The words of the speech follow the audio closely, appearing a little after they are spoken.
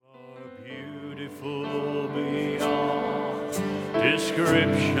beautiful beyond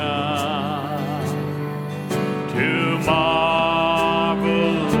description, too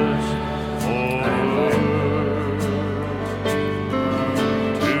marvelous for words,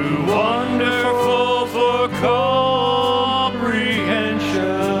 too wonderful for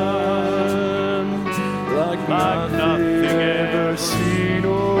comprehension, like nothing ever seen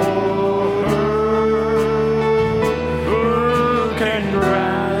or heard. Who can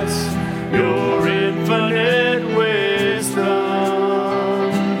grasp your infinite wisdom?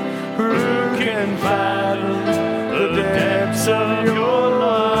 Who can fathom the depths of your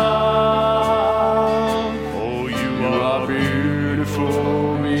love? Oh, you are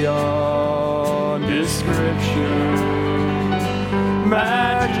beautiful beyond description,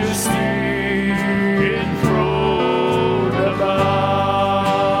 majesty enthroned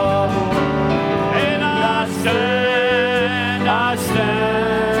above. And I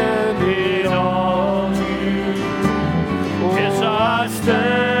stand in awe of you. Yes, I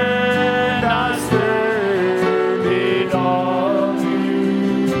stand in awe of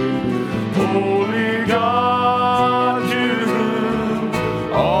you. Holy God, to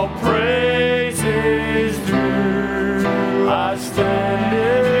whom all praise is due, I stand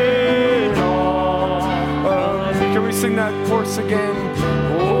in awe of you. Can we sing that chorus again?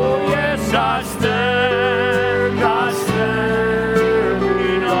 Oh, yes, I stand in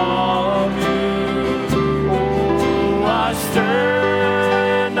awe of you. Oh, I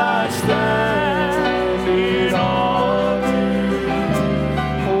stand in awe of you.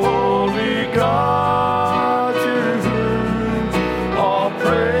 Holy God, to whom all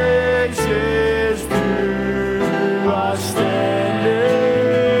praise is due, I stand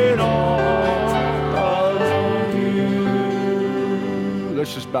in awe of you.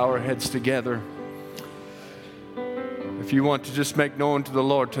 Let's just bow our heads together. If you want to just make known to the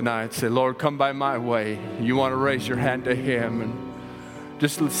Lord tonight, say, Lord, come by my way. You want to raise your hand to Him and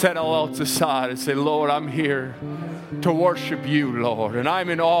just set all else aside and say, Lord, I'm here to worship you, Lord. And I'm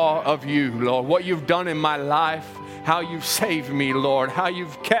in awe of you, Lord. What you've done in my life, how you've saved me, Lord. How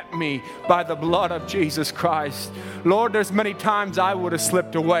you've kept me by the blood of Jesus Christ. Lord, there's many times I would have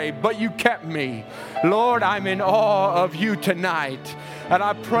slipped away, but you kept me. Lord, I'm in awe of you tonight. And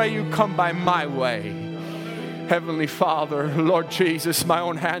I pray you come by my way. Heavenly Father, Lord Jesus, my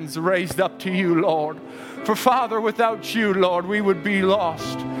own hands raised up to you, Lord. For Father, without you, Lord, we would be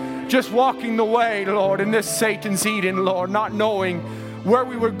lost. Just walking the way, Lord, in this Satan's Eden, Lord, not knowing where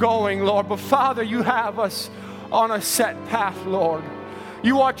we were going, Lord. But Father, you have us on a set path, Lord.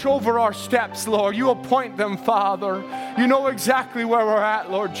 You watch over our steps, Lord. You appoint them, Father. You know exactly where we're at,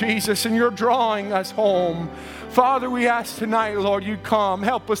 Lord Jesus, and you're drawing us home. Father, we ask tonight, Lord, you come.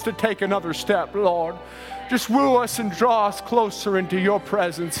 Help us to take another step, Lord. Just woo us and draw us closer into your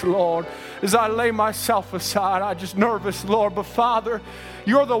presence, Lord. As I lay myself aside, I'm just nervous, Lord. But Father,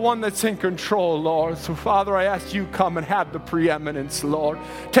 you're the one that's in control, Lord. So Father, I ask you come and have the preeminence, Lord.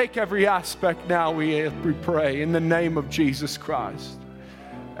 Take every aspect now, we pray, in the name of Jesus Christ.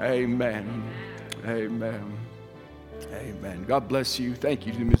 Amen. Amen. Amen. God bless you. Thank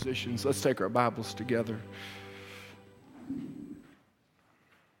you to the musicians. Let's take our Bibles together.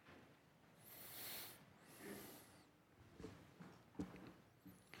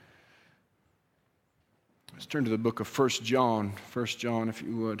 Let's turn to the book of 1 John. 1 John, if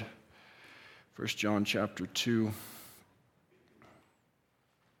you would. 1 John chapter 2.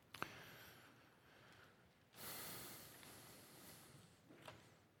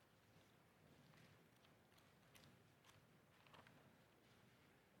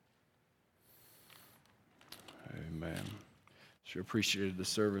 Amen. Sure appreciated the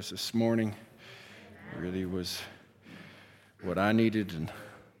service this morning. It really was what I needed and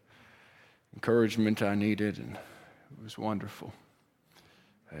encouragement I needed, and it was wonderful.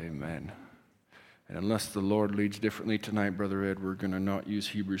 Amen. And unless the Lord leads differently tonight, Brother Ed, we're going to not use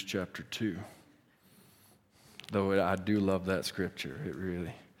Hebrews chapter 2. Though I do love that scripture. It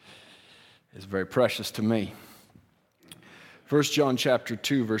really is very precious to me. 1 John chapter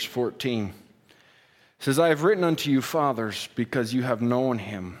 2, verse 14 says, I have written unto you, fathers, because you have known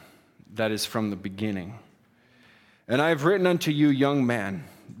him that is from the beginning. And I have written unto you, young man,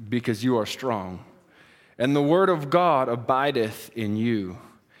 because you are strong, and the word of God abideth in you,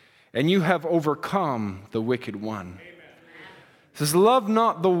 and you have overcome the wicked one. It says, love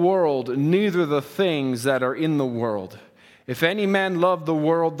not the world, neither the things that are in the world. If any man love the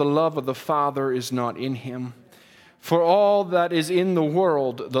world, the love of the Father is not in him. For all that is in the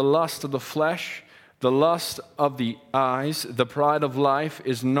world, the lust of the flesh, the lust of the eyes, the pride of life,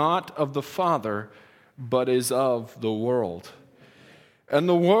 is not of the Father, but is of the world. And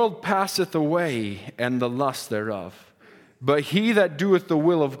the world passeth away, and the lust thereof. But he that doeth the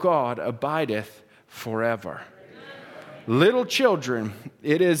will of God abideth forever. Little children,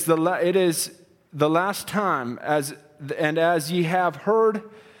 it is the last time, as ye have heard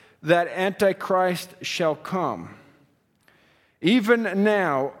that Antichrist shall come. Even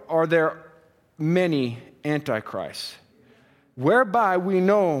now are there many antichrists, whereby we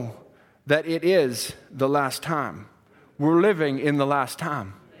know that it is the last time. We're living in the last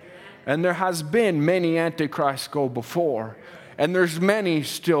time. And there has been many antichrists go before, and there's many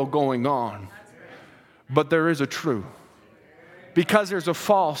still going on. But there is a true. Because there's a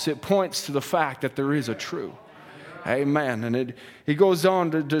false, it points to the fact that there is a true. Amen. And he goes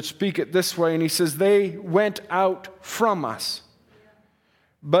on to speak it this way, and he says, they went out from us,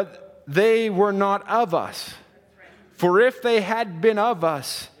 but they were not of us. For if they had been of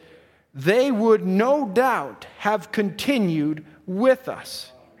us, they would no doubt have continued with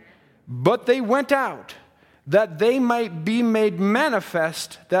us. But they went out, that they might be made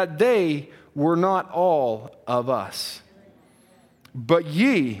manifest that they were not all of us. But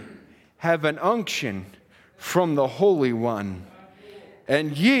ye have an unction from the Holy One,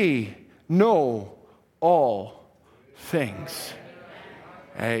 and ye know all things.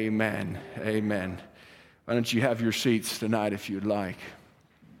 Amen. Amen. Why don't you have your seats tonight if you'd like?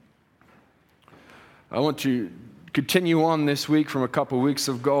 I want to continue on this week from a couple of weeks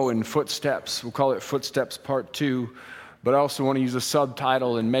ago in Footsteps. We'll call it Footsteps Part 2. But I also want to use a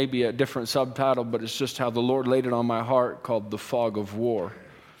subtitle and maybe a different subtitle, but it's just how the Lord laid it on my heart, called The Fog of War.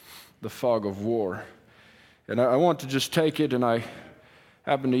 The Fog of War. And I want to just take it, and I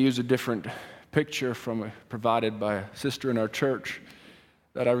happen to use a different picture provided by a sister in our church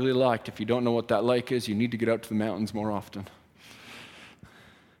that I really liked. If you don't know what that lake is, you need to get out to the mountains more often.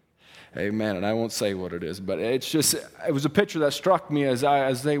 Amen. And I won't say what it is, but it was a picture that struck me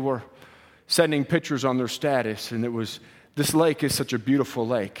as they were sending pictures on their status, and it was, this lake is such a beautiful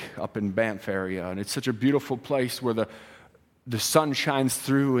lake up in Banff area, and it's such a beautiful place where the sun shines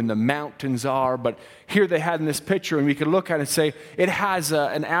through and the mountains are, but here they had in this picture, and we could look at it and say, it has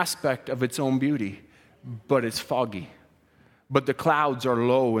an aspect of its own beauty, but it's foggy. But the clouds are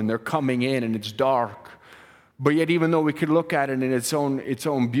low, and they're coming in, and it's dark. But yet, even though we could look at it in its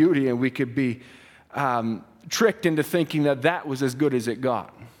own beauty, and we could be tricked into thinking that was as good as it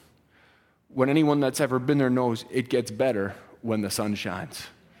got, when anyone that's ever been there knows it gets better when the sun shines.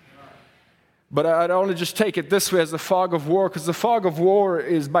 But I don't want to just take it this way as the fog of war, because the fog of war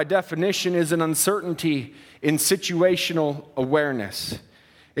is, by definition, is an uncertainty in situational awareness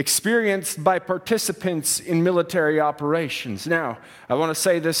experienced by participants in military operations. Now, I want to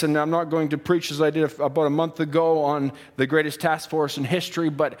say this, and I'm not going to preach as I did about a month ago on the greatest task force in history,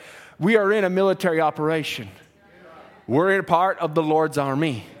 but we are in a military operation. We're in a part of the Lord's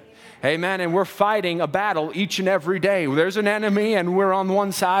army. Amen. And we're fighting a battle each and every day. There's an enemy, and we're on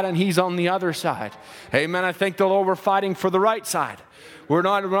one side, and he's on the other side. Amen. I thank the Lord we're fighting for the right side. We're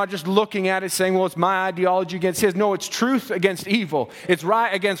not just looking at it saying, well, it's my ideology against his. No, it's truth against evil. It's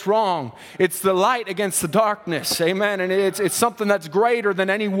right against wrong. It's the light against the darkness. Amen. And it's something that's greater than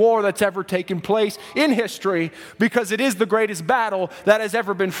any war that's ever taken place in history, because it is the greatest battle that has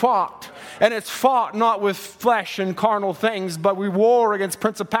ever been fought. And it's fought not with flesh and carnal things, but we war against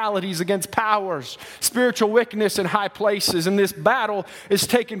principalities, against powers, spiritual wickedness in high places. And this battle is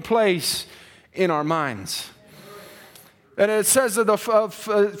taking place in our minds. And it says that the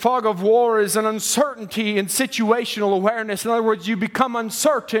fog of war is an uncertainty in situational awareness. In other words, you become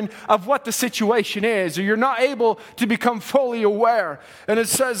uncertain of what the situation is, or you're not able to become fully aware. And it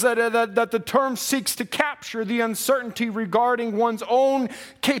says that the term seeks to capture the uncertainty regarding one's own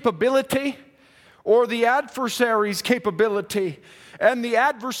capability or the adversary's capability and the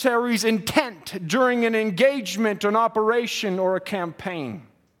adversary's intent during an engagement, an operation, or a campaign.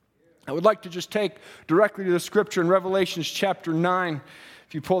 I would like to just take directly to the scripture in Revelation chapter 9.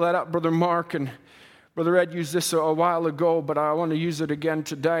 If you pull that up, Brother Mark, and Brother Ed used this a while ago, but I want to use it again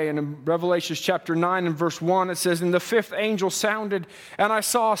today. And in Revelation chapter 9 and verse 1, it says, "And the fifth angel sounded, and I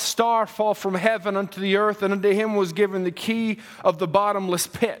saw a star fall from heaven unto the earth, and unto him was given the key of the bottomless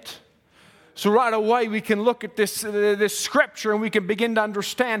pit." So right away we can look at this scripture, and we can begin to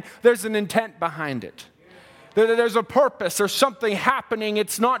understand there's an intent behind it. There's a purpose. There's something happening.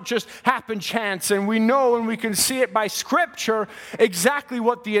 It's not just happen chance. And we know, and we can see it by Scripture, exactly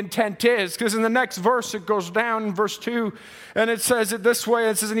what the intent is. Because in the next verse, it goes down in verse 2, and it says it this way.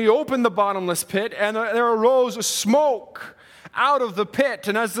 It says, "And he opened the bottomless pit, and there arose a smoke out of the pit.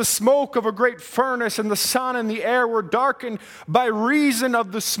 And as the smoke of a great furnace and the sun and the air were darkened by reason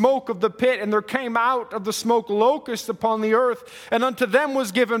of the smoke of the pit, and there came out of the smoke locusts upon the earth, and unto them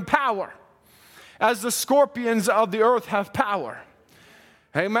was given power, as the scorpions of the earth have power.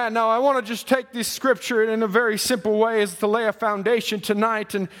 Amen. Now, I want to just take this scripture in a very simple way as to lay a foundation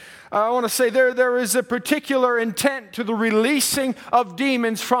tonight. And I want to say there is a particular intent to the releasing of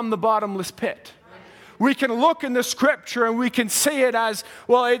demons from the bottomless pit. We can look in the scripture and we can see it as,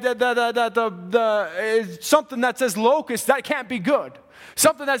 well, something that says locusts, that can't be good.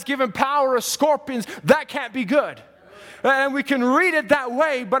 Something that's given power of scorpions, that can't be good. And we can read it that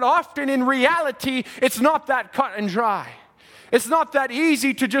way, but often in reality, it's not that cut and dry. It's not that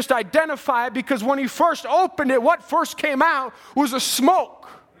easy to just identify it, because when he first opened it, what first came out was a smoke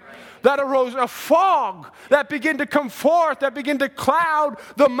that arose, a fog that began to come forth, that began to cloud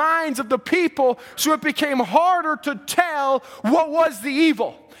the minds of the people, so it became harder to tell what was the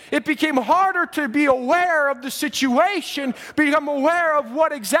evil. It became harder to be aware of the situation, become aware of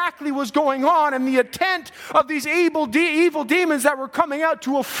what exactly was going on, and the intent of these evil demons that were coming out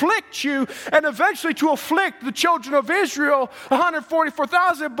to afflict you and eventually to afflict the children of Israel,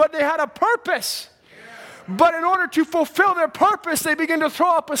 144,000, but they had a purpose. But in order to fulfill their purpose, they began to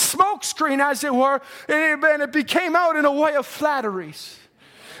throw up a smoke screen, as it were, and it became out in a way of flatteries,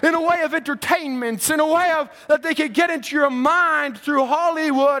 in a way of entertainments, in a way of that they could get into your mind through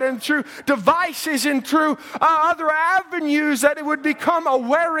Hollywood and through devices and through other avenues, that it would become a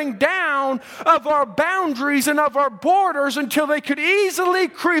wearing down of our boundaries and of our borders until they could easily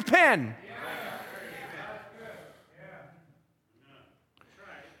creep in.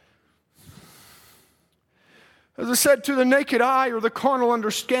 As I said, to the naked eye or the carnal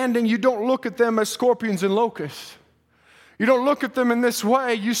understanding, you don't look at them as scorpions and locusts. You don't look at them in this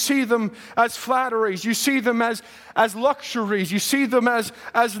way. You see them as flatteries. You see them as luxuries. You see them as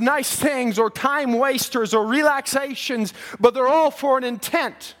nice things or time wasters or relaxations, but they're all for an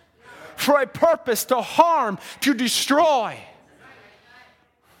intent, for a purpose, to harm, to destroy.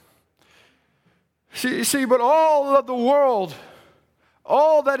 See, but all of the world,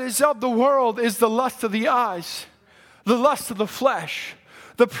 all that is of the world is the lust of the eyes, the lust of the flesh,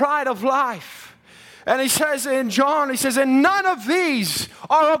 the pride of life. And he says in John, and none of these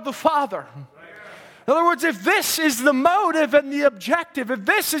are of the Father. In other words, if this is the motive and the objective, if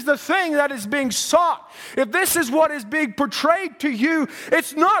this is the thing that is being sought, if this is what is being portrayed to you,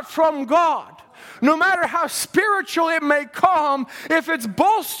 it's not from God. No matter how spiritual it may come, if it's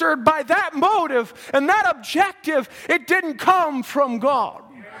bolstered by that motive and that objective, it didn't come from God.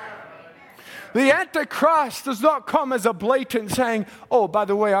 The Antichrist does not come as a blatant saying, oh, by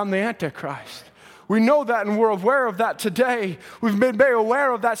the way, I'm the Antichrist. We know that and we're aware of that today. We've been very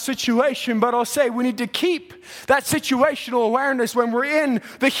aware of that situation, but I'll say we need to keep that situational awareness when we're in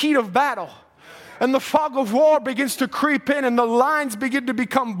the heat of battle. And the fog of war begins to creep in and the lines begin to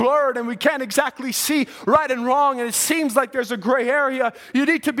become blurred and we can't exactly see right and wrong and it seems like there's a gray area. You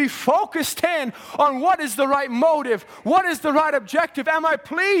need to be focused in on what is the right motive, what is the right objective. Am I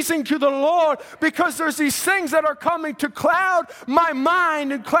pleasing to the Lord? Because there's these things that are coming to cloud my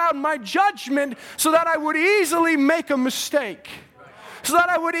mind and cloud my judgment so that I would easily make a mistake, so that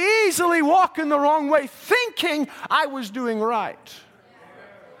I would easily walk in the wrong way thinking I was doing right.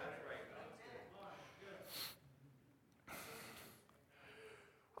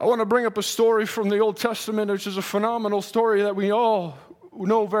 I want to bring up a story from the Old Testament, which is a phenomenal story that we all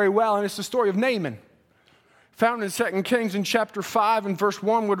know very well, and it's the story of Naaman. Found in 2 Kings in chapter 5 and verse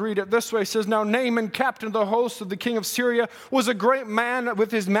 1 would read it this way. It says, now Naaman, captain of the host of the king of Syria, was a great man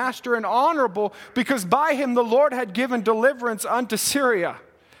with his master and honorable, because by him the Lord had given deliverance unto Syria.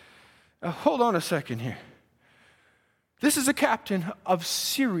 Now, hold on a second here. This is a captain of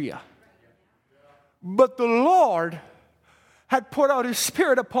Syria. But the Lord had put out his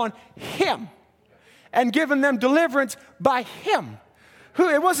spirit upon him and given them deliverance by him.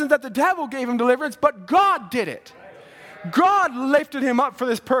 It wasn't that the devil gave him deliverance, but God did it. God lifted him up for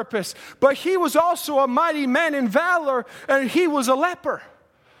this purpose. But he was also a mighty man in valor, and he was a leper.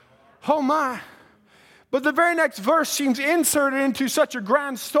 Oh my. But the very next verse seems inserted into such a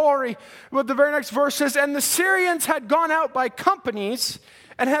grand story. But the very next verse says, and the Syrians had gone out by companies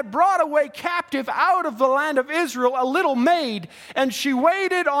and had brought away captive out of the land of Israel a little maid, and she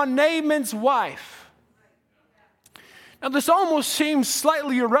waited on Naaman's wife. Now this almost seems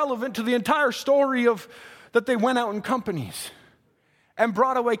slightly irrelevant to the entire story of that they went out in companies and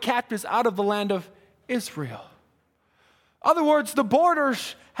brought away captives out of the land of Israel. In other words, the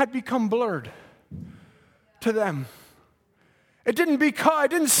borders had become blurred to them. It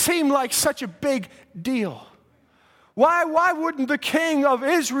didn't seem like such a big deal. Why wouldn't the king of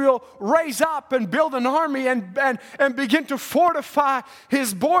Israel raise up and build an army and begin to fortify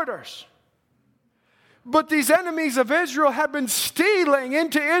his borders? But these enemies of Israel had been stealing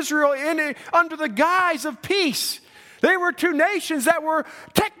into Israel under the guise of peace. They were two nations that were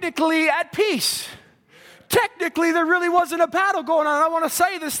technically at peace. Technically, there really wasn't a battle going on. I want to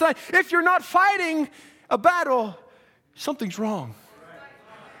say this thing. If you're not fighting a battle, something's wrong.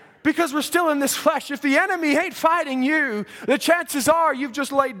 Because we're still in this flesh. If the enemy ain't fighting you, the chances are you've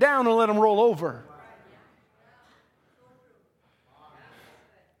just laid down and let him roll over.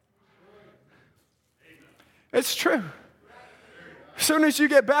 It's true. As soon as you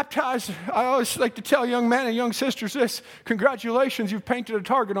get baptized, I always like to tell young men and young sisters this: congratulations, you've painted a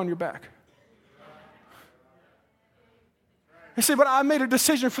target on your back. They say, but I made a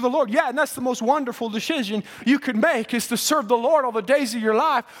decision for the Lord. Yeah, and that's the most wonderful decision you could make, is to serve the Lord all the days of your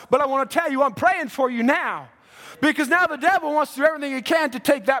life. But I want to tell you, I'm praying for you now. Because now the devil wants to do everything he can to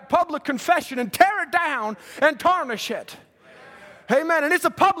take that public confession and tear it down and tarnish it. Amen. And it's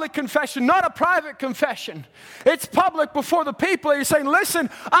a public confession, not a private confession. It's public before the people. You're saying, listen,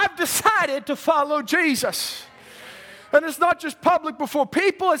 I've decided to follow Jesus. And it's not just public before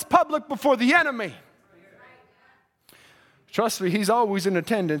people, it's public before the enemy. Trust me, he's always in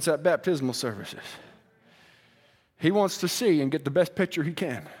attendance at baptismal services. He wants to see and get the best picture he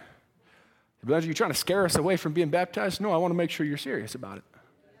can. Are you trying to scare us away from being baptized? No, I want to make sure you're serious about it.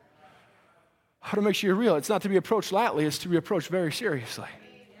 How to make sure you're real. It's not to be approached lightly, it's to be approached very seriously.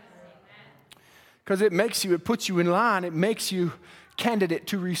 Because it puts you in line, it makes you candidate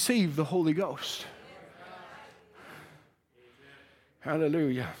to receive the Holy Ghost.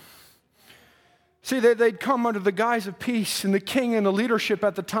 Hallelujah. See, they'd come under the guise of peace, and the king and the leadership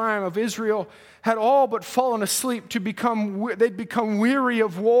at the time of Israel had all but fallen asleep they'd become weary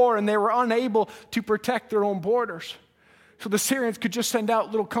of war, and they were unable to protect their own borders. So the Syrians could just send out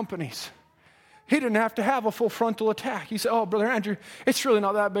little companies. He didn't have to have a full frontal attack. He said, oh, Brother Andrew, it's really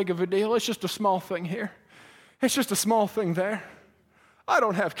not that big of a deal. It's just a small thing here. It's just a small thing there. I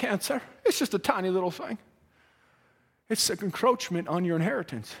don't have cancer. It's just a tiny little thing. It's an encroachment on your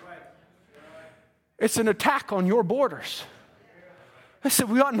inheritance. It's an attack on your borders. I said,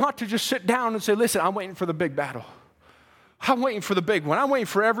 we ought not to just sit down and say, listen, I'm waiting for the big battle. I'm waiting for the big one. I'm waiting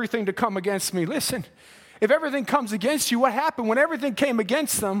for everything to come against me. Listen, if everything comes against you, what happened? When everything came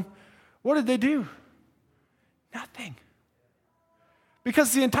against them, what did they do? Nothing.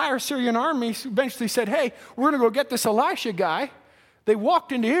 Because the entire Syrian army eventually said, hey, we're going to go get this Elisha guy. They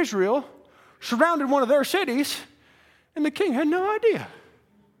walked into Israel, surrounded one of their cities, and the king had no idea.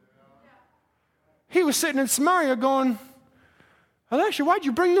 He was sitting in Samaria going, Elisha, why'd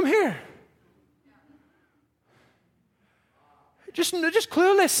you bring them here? Just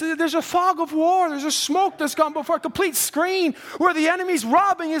clueless. There's a fog of war. There's a smoke that's gone before, a complete screen where the enemy's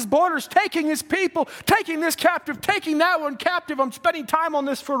robbing his borders, taking his people, taking this captive, taking that one captive. I'm spending time on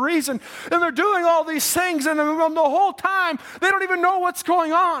this for a reason. And they're doing all these things, and the whole time, they don't even know what's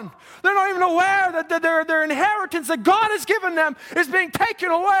going on. They're not even aware that their inheritance that God has given them is being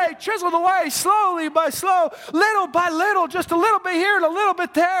taken away, chiseled away, slowly by slow, little by little, just a little bit here and a little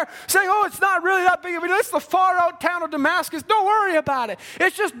bit there, saying, oh, it's not really that big of a deal. It's the far out town of Damascus. Don't worry about it.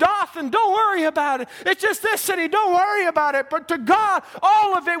 It's just Dothan. Don't worry about it. It's just this city. Don't worry about it. But to God,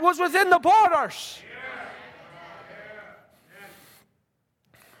 all of it was within the borders.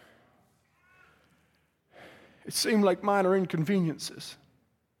 It seemed like minor inconveniences.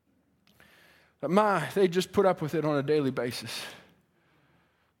 But they just put up with it on a daily basis.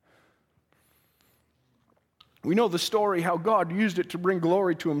 We know the story how God used it to bring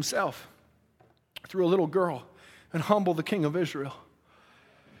glory to himself through a little girl and humble the king of Israel.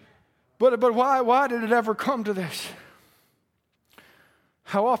 But why did it ever come to this?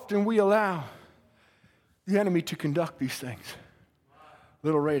 How often we allow the enemy to conduct these things,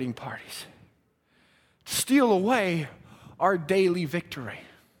 little raiding parties, steal away our daily victory.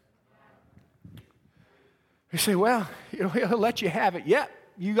 You say, well, he'll let you have it. Yeah,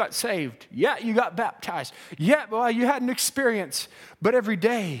 you got saved. Yeah, you got baptized. Yeah, well, you had an experience. But every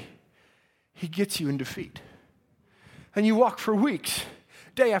day, he gets you in defeat. And you walk for weeks,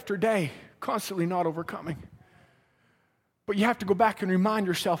 day after day, constantly not overcoming. But you have to go back and remind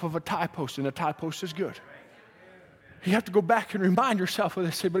yourself of a tie post, and a tie post is good. You have to go back and remind yourself of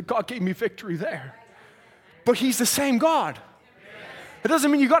this, say, but God gave me victory there. But he's the same God. It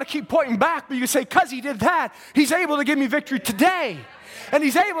doesn't mean you got to keep pointing back, but you can say, because he did that, he's able to give me victory today. And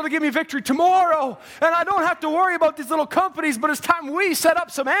He's able to give me victory tomorrow. And I don't have to worry about these little companies, but it's time we set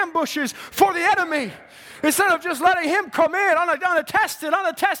up some ambushes for the enemy. Instead of just letting him come in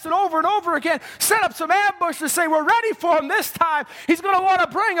unattested over and over again, set up some ambush and say, we're ready for him this time. He's going to want to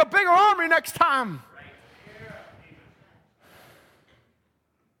bring a bigger army next time.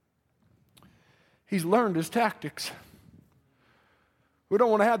 He's learned his tactics. We don't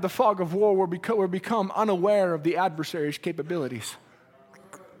want to have the fog of war where we become unaware of the adversary's capabilities.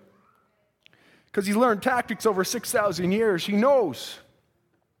 Because he's learned tactics over 6,000 years. He knows.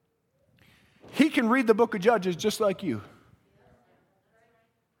 He can read the book of Judges just like you.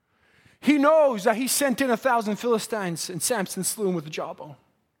 He knows that he sent in 1,000 Philistines and Samson slew him with a jawbone.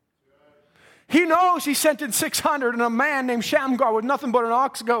 He knows he sent in 600 and a man named Shamgar with nothing but an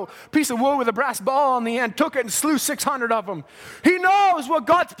ox goat, piece of wood with a brass ball on the end, took it and slew 600 of them. He knows what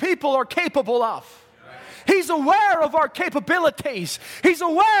God's people are capable of. He's aware of our capabilities. He's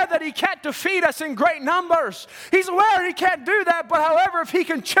aware that He can't defeat us in great numbers. He's aware He can't do that, but however, if He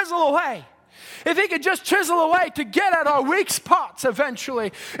can chisel away, if He could just chisel away to get at our weak spots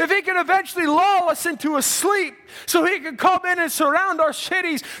eventually, if He can eventually lull us into a sleep so He can come in and surround our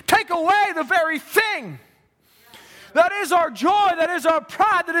cities, take away the very thing that is our joy, that is our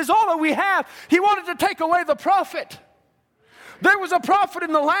pride, that is all that we have. He wanted to take away the prophet. There was a prophet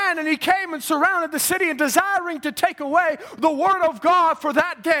in the land, and he came and surrounded the city and desiring to take away the word of God for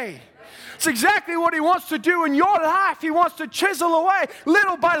that day. It's exactly what He wants to do in your life. He wants to chisel away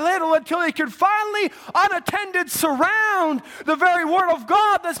little by little until He can finally, unattended, surround the very word of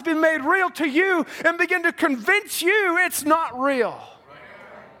God that's been made real to you and begin to convince you it's not real.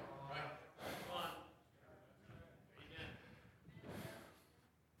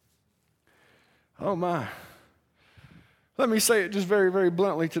 Oh my. Let me say it just very, very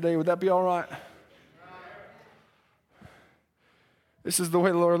bluntly today. Would that be all right? This is the way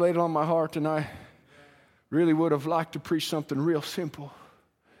the Lord laid it on my heart, and I really would have liked to preach something real simple.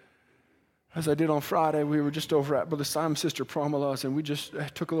 As I did on Friday, we were just over at Brother Simon's sister Promala's, and we just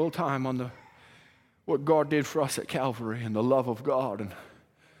took a little time on what God did for us at Calvary and the love of God.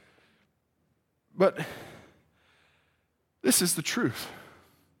 But this is the truth.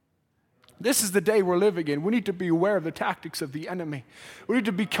 This is the day we're living in. We need to be aware of the tactics of the enemy. We need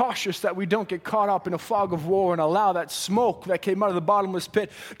to be cautious that we don't get caught up in a fog of war and allow that smoke that came out of the bottomless pit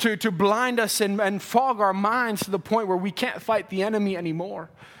to blind us and fog our minds to the point where we can't fight the enemy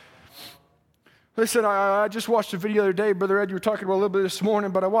anymore. Listen, I just watched a video the other day. Brother Ed, you were talking about a little bit this morning,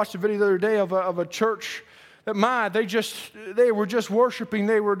 but I watched a video the other day of a church that they were just worshiping.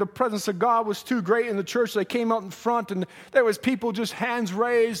 The presence of God was too great in the church. They came out in front, and there was people just hands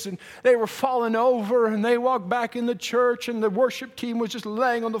raised, and they were falling over, and they walked back in the church, and the worship team was just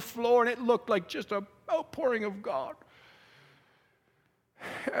laying on the floor, and it looked like just an outpouring of God.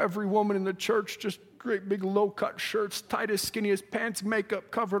 Every woman in the church, just great big low-cut shirts, tight as skinny as pants, makeup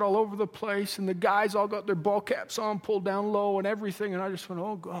covered all over the place, and the guys all got their ball caps on, pulled down low, and everything, and I just went,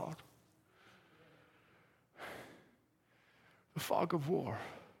 oh, God. The fog of war.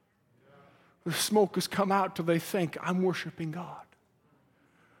 The smoke has come out till they think, I'm worshiping God.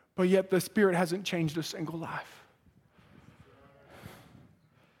 But yet the Spirit hasn't changed a single life.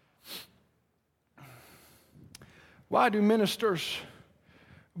 Why do ministers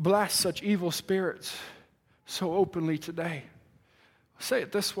blast such evil spirits so openly today? I'll say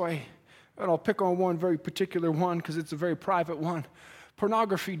it this way, and I'll pick on one very particular one because it's a very private one.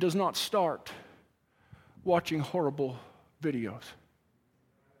 Pornography does not start watching horrible videos.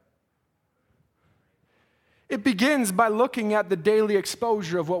 It begins by looking at the daily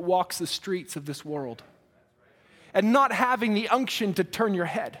exposure of what walks the streets of this world and not having the unction to turn your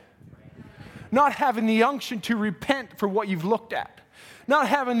head, not having the unction to repent for what you've looked at, not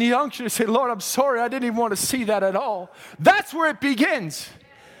having the unction to say, Lord, I'm sorry, I didn't even want to see that at all. That's where it begins.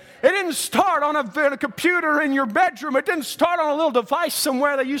 It didn't start on a computer in your bedroom. It didn't start on a little device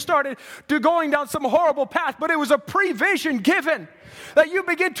somewhere that you started going down some horrible path, but it was a prevision given that you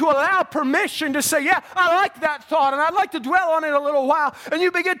begin to allow permission to say, yeah, I like that thought, and I'd like to dwell on it a little while, and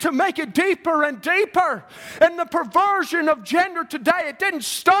you begin to make it deeper and deeper. And the perversion of gender today, it didn't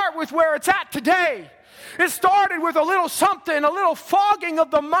start with where it's at today. It started with a little something, a little fogging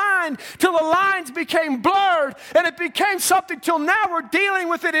of the mind till the lines became blurred, and it became something till now we're dealing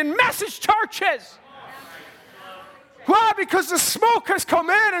with it in message churches. Why? Because the smoke has come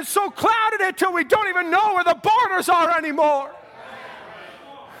in and so clouded it till we don't even know where the borders are anymore.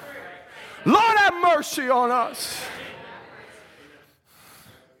 Lord, have mercy on us.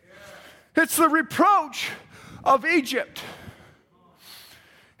 It's the reproach of Egypt.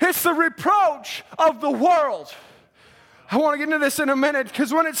 It's the reproach of the world. I want to get into this in a minute,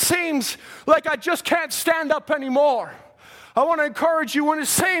 because when it seems like I just can't stand up anymore, I want to encourage you, when it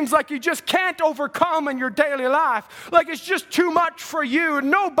seems like you just can't overcome in your daily life, like it's just too much for you, and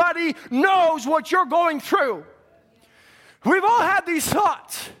nobody knows what you're going through. We've all had these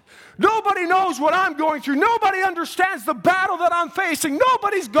thoughts. Nobody knows what I'm going through. Nobody understands the battle that I'm facing.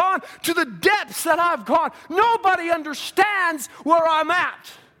 Nobody's gone to the depths that I've gone. Nobody understands where I'm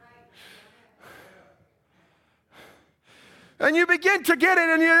at. And you begin to get it,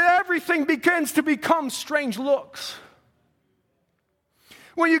 and everything begins to become strange looks.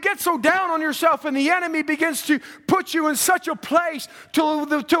 When you get so down on yourself and the enemy begins to put you in such a place till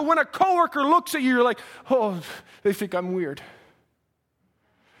when a coworker looks at you, you're like, oh, they think I'm weird.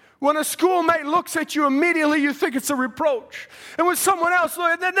 When a schoolmate looks at you, immediately you think it's a reproach. And when someone else,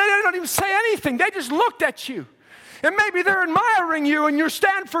 they don't even say anything. They just looked at you. And maybe they're admiring you and you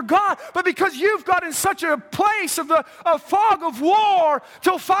stand for God, but because you've got in such a place of the fog of war,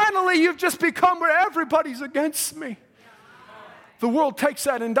 till finally you've just become where everybody's against me. The world takes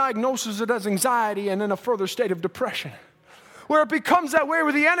that and diagnoses it as anxiety and in a further state of depression, where it becomes that way,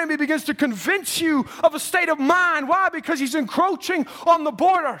 where the enemy begins to convince you of a state of mind. Why? Because he's encroaching on the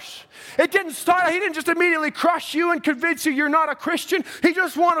borders. He didn't just immediately crush you and convince you you're not a Christian. He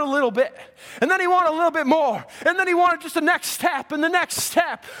just wanted a little bit. And then he wanted a little bit more. And then he wanted just the next step and the next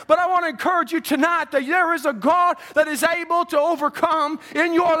step. But I want to encourage you tonight that there is a God that is able to overcome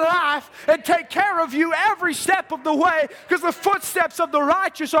in your life and take care of you every step of the way, because the footsteps of the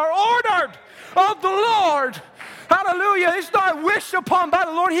righteous are ordered of the Lord. Hallelujah. It's not wished upon by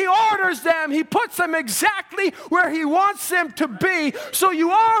the Lord. He orders them. He puts them exactly where He wants them to be. So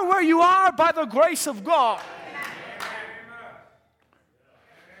you are where you are by the grace of God.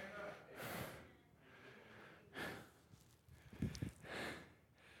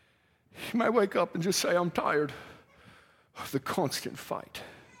 You might wake up and just say, I'm tired of the constant fight.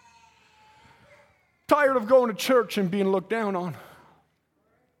 Tired of going to church and being looked down on.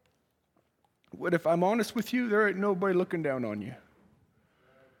 But if I'm honest with you, there ain't nobody looking down on you.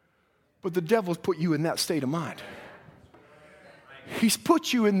 But the devil's put you in that state of mind. He's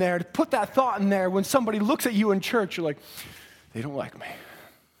put you in there to put that thought in there. When somebody looks at you in church, you're like, they don't like me.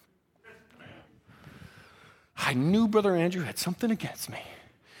 I knew Brother Andrew had something against me,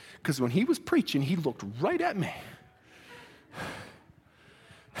 because when he was preaching, he looked right at me.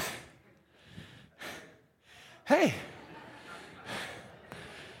 Hey.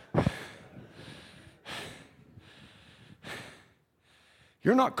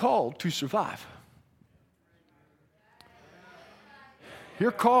 You're not called to survive.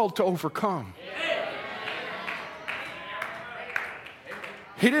 You're called to overcome.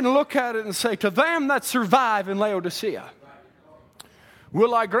 He didn't look at it and say, to them that survive in Laodicea,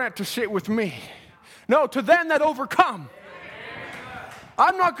 will I grant to sit with me. No, to them that overcome.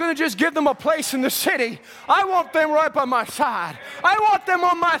 I'm not going to just give them a place in the city. I want them right by my side. I want them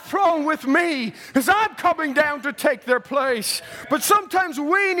on my throne with me, because I'm coming down to take their place. But sometimes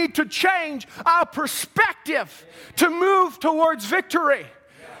we need to change our perspective to move towards victory.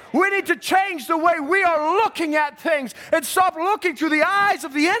 We need to change the way we are looking at things and stop looking through the eyes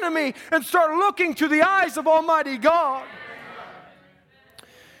of the enemy and start looking through the eyes of Almighty God.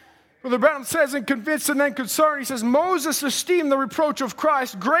 Brother Branham says in Convinced and Then Concerned, he says, Moses esteemed the reproach of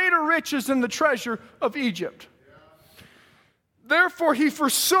Christ greater riches than the treasure of Egypt. Therefore he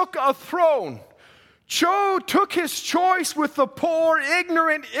forsook a throne. Took his choice with the poor,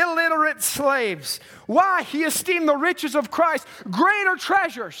 ignorant, illiterate slaves. Why? He esteemed the riches of Christ greater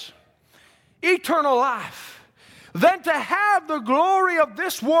treasures, eternal life, than to have the glory of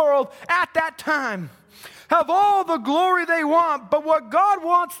this world at that time. Have all the glory they want, but what God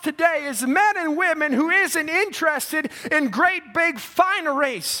wants today is men and women who isn't interested in great big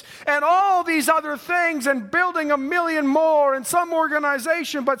fineries and all these other things and building a million more in some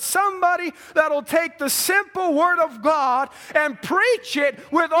organization, but somebody that'll take the simple word of God and preach it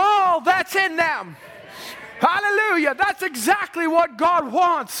with all that's in them. Hallelujah. That's exactly what God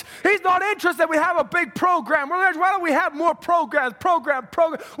wants. He's not interested we have a big program. Why don't we have more programs?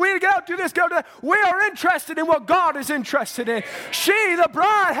 We need to get out, do this, go do that. We are interested in what God is interested in. She, the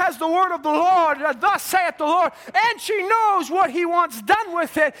bride, has the word of the Lord. Thus saith the Lord. And she knows what He wants done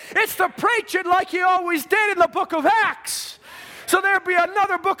with it. It's to preach it like He always did in the book of Acts. So there'd be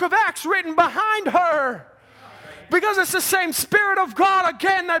another book of Acts written behind her. Because it's the same Spirit of God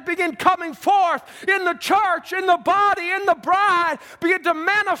again that begin coming forth in the church, in the body, in the bride, begin to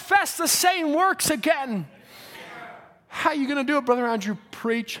manifest the same works again. How are you going to do it, Brother Andrew?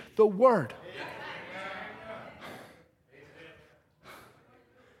 Preach the word.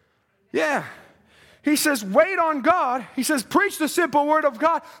 Yeah. He says, wait on God. He says, preach the simple word of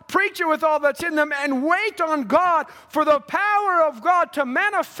God. Preach it with all that's in them and wait on God for the power of God to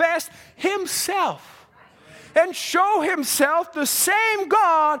manifest himself and show himself the same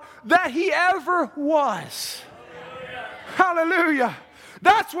God that he ever was. Hallelujah.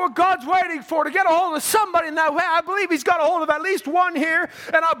 That's what God's waiting for, to get a hold of somebody in that way. I believe he's got a hold of at least one here,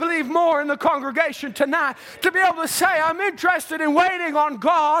 and I believe more in the congregation tonight, to be able to say, I'm interested in waiting on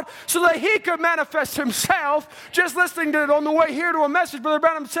God so that he could manifest himself. Just listening to it on the way here to a message, Brother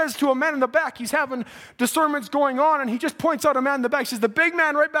Branham says to a man in the back, he's having discernments going on, and he just points out a man in the back. He says, the big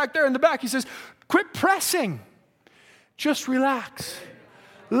man right back there in the back, he says, quit pressing. Just relax.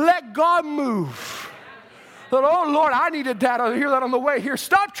 Let God move. That, oh, Lord, I needed that. I hear that on the way here.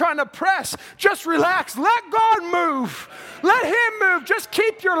 Stop trying to press. Just relax. Let God move. Let him move. Just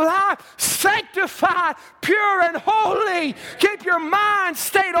keep your life sanctified, pure, and holy. Keep your mind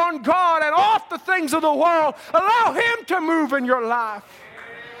stayed on God and off the things of the world. Allow him to move in your life.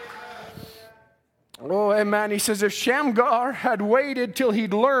 Oh, amen. He says, if Shamgar had waited till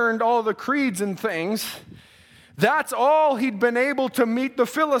he'd learned all the creeds and things, that's all he'd been able to meet the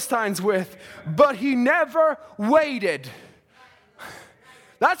Philistines with. But he never waited.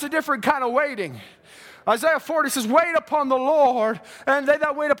 That's a different kind of waiting. Isaiah 40 says, wait upon the Lord, and they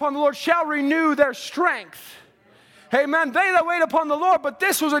that wait upon the Lord shall renew their strength. Amen. They that wait upon the Lord, but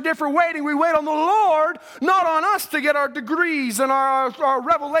this was a different waiting. We wait on the Lord, not on us to get our degrees and our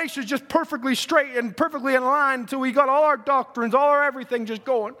revelations just perfectly straight and perfectly in line until we got all our doctrines, all our everything just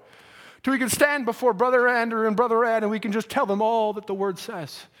going. Till we can stand before Brother Andrew and Brother Ed and we can just tell them all that the Word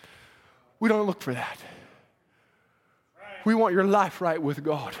says. We don't look for that. We want your life right with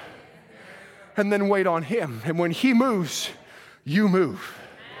God. And then wait on him. And when he moves, you move.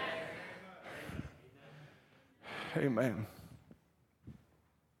 Amen.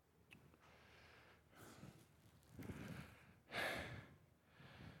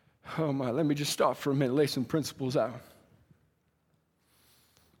 Oh my, let me just stop for a minute, lay some principles out.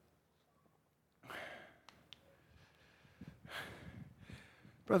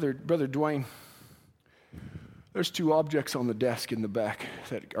 Brother Dwayne, there's two objects on the desk in the back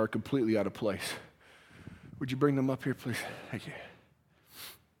that are completely out of place. Would you bring them up here, please? Thank you.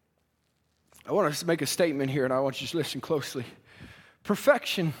 I want to make a statement here, and I want you to listen closely.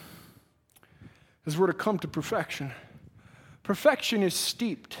 Perfection, as we're to come to perfection, perfection is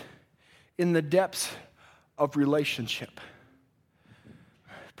steeped in the depths of relationship.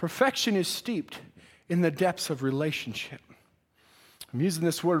 Perfection is steeped in the depths of relationship. I'm using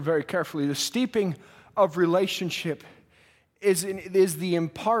this word very carefully. The steeping of relationship is the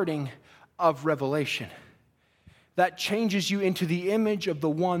imparting of revelation. That changes you into the image of the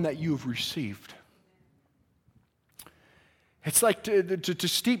one that you've received. It's like to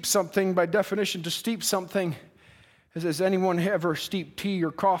steep something, by definition, to steep something. Has anyone ever steeped tea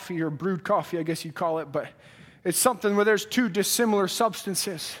or coffee or brewed coffee, I guess you'd call it, but it's something where there's two dissimilar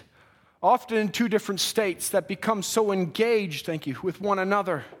substances, often in two different states, that become so engaged, thank you, with one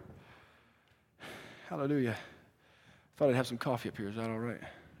another. Hallelujah. Thought I'd have some coffee up here. Is that all right?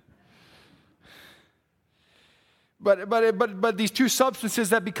 But these two substances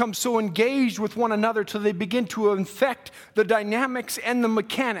that become so engaged with one another till they begin to infect the dynamics and the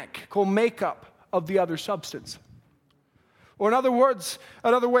mechanical makeup of the other substance. Or in other words,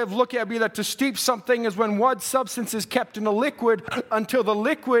 another way of looking at it would be that to steep something is when one substance is kept in a liquid until the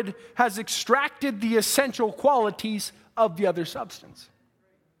liquid has extracted the essential qualities of the other substance.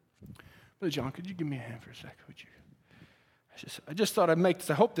 Brother John, could you give me a hand for a second, would you? I just thought I'd make this.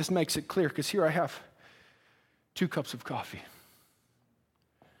 I hope this makes it clear, because here I have 2 cups of coffee.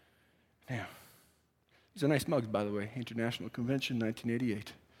 Now, these are nice mugs, by the way. International Convention,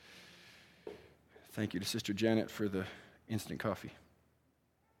 1988. Thank you to Sister Janet for the instant coffee.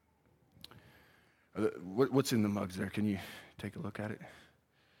 What's in the mugs there? Can you take a look at it?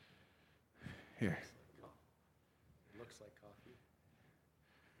 Here. It looks like coffee.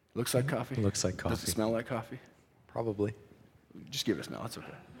 Looks like coffee? It looks like coffee. Does it smell like coffee? Probably. Just give it a smell. It's okay.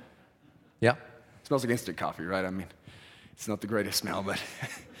 Yeah. It smells like instant coffee, right? I mean, it's not the greatest smell, but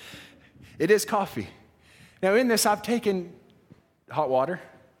it is coffee. Now, in this, I've taken hot water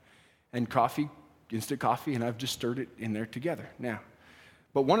and coffee, instant coffee, and I've just stirred it in there together. Now,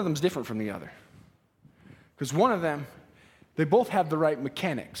 but one of them is different from the other. Because one of them, they both have the right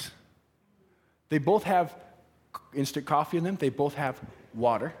mechanics. They both have instant coffee in them. They both have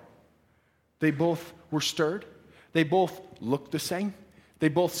water. They both were stirred. They both look the same. They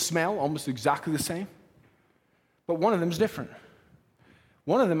both smell almost exactly the same. But one of them is different.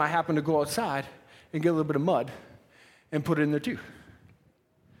 One of them, I happen to go outside and get a little bit of mud and put it in there too.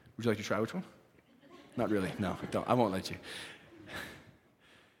 Would you like to try which one? Not really. No, don't. I won't let you.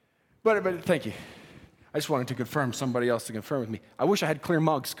 But thank you. I just wanted to confirm, somebody else to confirm with me. I wish I had clear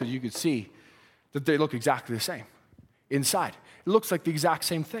mugs because you could see that they look exactly the same inside. It looks like the exact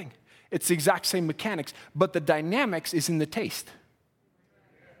same thing. It's the exact same mechanics, but the dynamics is in the taste.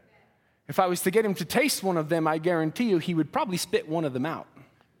 If I was to get him to taste one of them, I guarantee you he would probably spit one of them out.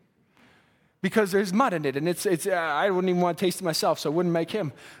 Because there's mud in it, and I wouldn't even want to taste it myself, so I wouldn't make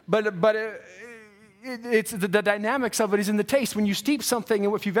him. But it's the dynamics of it is in the taste. When you steep something,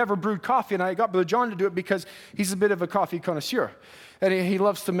 and if you've ever brewed coffee, and I got Brother John to do it because he's a bit of a coffee connoisseur, and he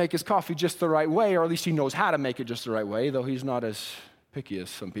loves to make his coffee just the right way, or at least he knows how to make it just the right way, though he's not as picky as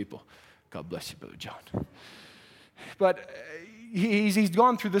some people. God bless you, Brother John. But he's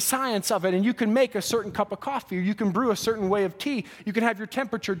gone through the science of it, and you can make a certain cup of coffee, or you can brew a certain way of tea. You can have your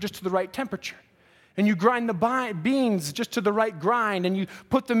temperature just to the right temperature. And you grind the beans just to the right grind, and you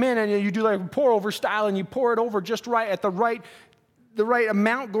put them in, and you do like pour-over style, and you pour it over just right at the right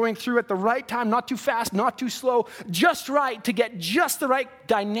amount going through at the right time, not too fast, not too slow, just right to get just the right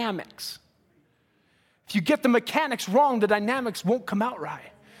dynamics. If you get the mechanics wrong, the dynamics won't come out right.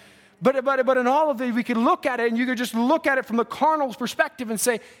 But in all of it, we could look at it, and you could just look at it from the carnal perspective and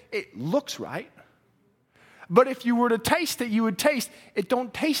say, it looks right. But if you were to taste it, you would taste, it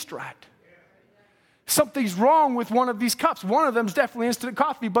don't taste right. Something's wrong with one of these cups. One of them is definitely instant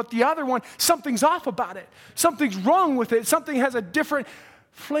coffee, but the other one, something's off about it. Something's wrong with it. Something has a different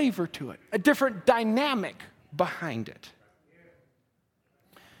flavor to it, a different dynamic behind it.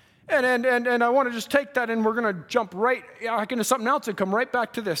 And I want to just take that, and we're going to jump right into something else and come right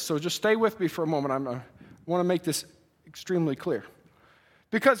back to this. So just stay with me for a moment. I want to make this extremely clear.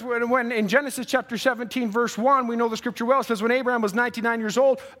 Because when in Genesis chapter 17, verse 1, we know the scripture well. It says, when Abraham was 99 years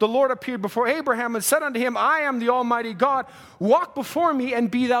old, the Lord appeared before Abraham and said unto him, I am the Almighty God. Walk before me and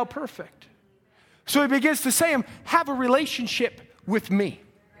be thou perfect. So he begins to say, have a relationship with me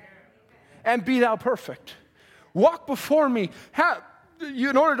and be thou perfect. Walk before me.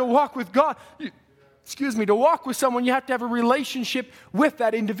 In order to walk with God, to walk with someone, you have to have a relationship with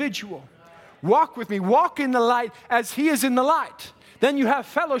that individual. Walk with me. Walk in the light as he is in the light. Then you have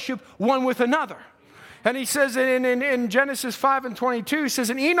fellowship one with another. And he says in Genesis 5:22, he says,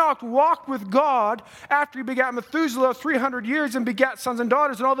 and Enoch walked with God after he begat Methuselah 300 years and begat sons and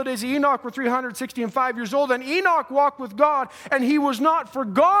daughters. And all the days of Enoch were 360 and 5 years old. And Enoch walked with God, and he was not, for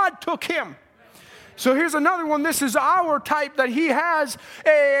God took him. So here's another one. This is our type, that he has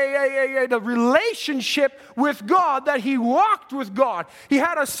a relationship with God, that he walked with God. He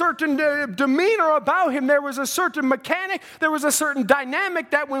had a certain demeanor about him. There was a certain mechanic. There was a certain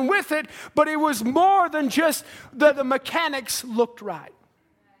dynamic that went with it. But it was more than just the mechanics looked right.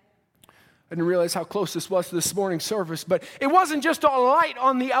 I didn't realize how close this was to this morning's service. But it wasn't just all light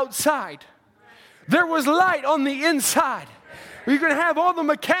on the outside. There was light on the inside. You can have all the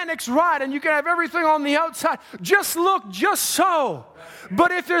mechanics right, and you can have everything on the outside. Just look just so.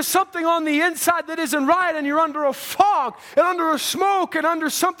 But if there's something on the inside that isn't right, and you're under a fog and under a smoke and under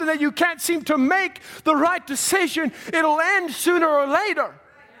something that you can't seem to make the right decision, it'll end sooner or later.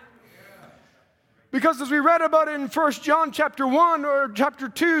 Because as we read about it in 1 John chapter 1 or chapter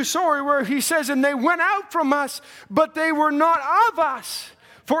 2, where he says, and they went out from us, but they were not of us.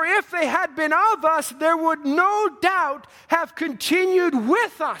 For if they had been of us, there would no doubt have continued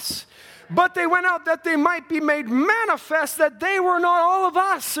with us. But they went out that they might be made manifest that they were not all of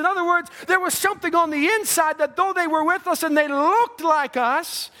us. In other words, there was something on the inside that though they were with us and they looked like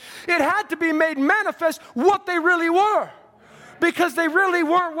us, it had to be made manifest what they really were. Because they really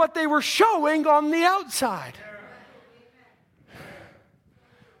weren't what they were showing on the outside.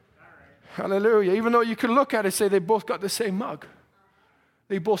 Hallelujah. Even though you could look at it and say they both got the same mug.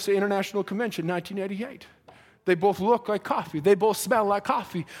 They both say International Convention, 1988. They both look like coffee. They both smell like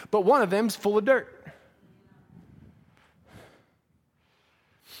coffee. But one of them's full of dirt.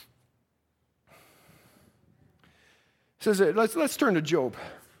 Says, let's turn to Job.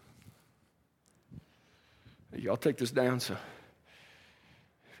 I'll take this down so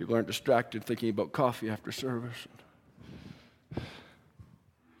people aren't distracted thinking about coffee after service.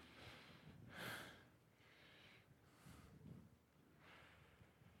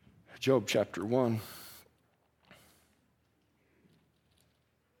 Job chapter 1.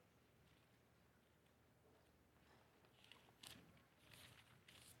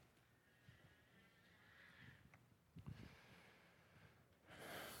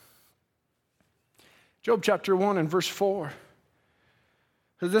 Job chapter 1 and verse 4.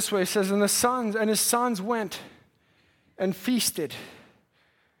 This way it says, and his sons went and feasted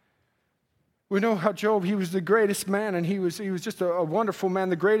We know how Job, he was the greatest man, and he was just a wonderful man,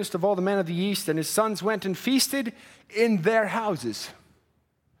 the greatest of all the men of the East, and his sons went and feasted in their houses.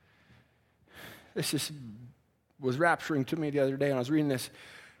 This just was rapturing to me the other day when I was reading this.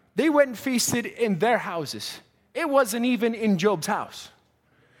 They went and feasted in their houses. It wasn't even in Job's house.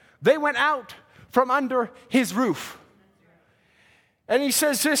 They went out from under his roof. And he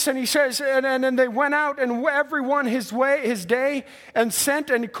says this, and he says, and they went out, and everyone his day, and sent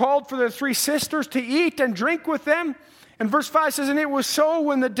and called for their 3 sisters to eat and drink with them. And verse 5 says, and it was so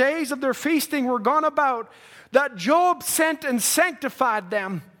when the days of their feasting were gone about, that Job sent and sanctified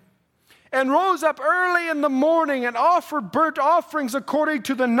them, and rose up early in the morning and offered burnt offerings according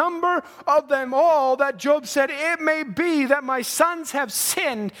to the number of them all, that Job said, it may be that my sons have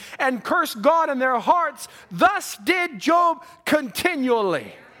sinned and cursed God in their hearts. Thus did Job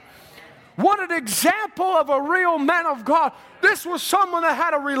continually. What an example of a real man of God. This was someone that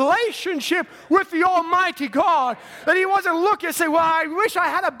had a relationship with the Almighty God. That he wasn't looking and saying, well, I wish I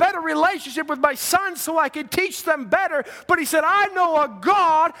had a better relationship with my sons so I could teach them better. But he said, I know a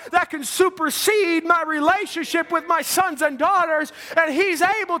God that can supersede my relationship with my sons and daughters. And he's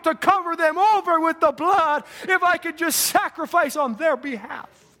able to cover them over with the blood if I could just sacrifice on their behalf.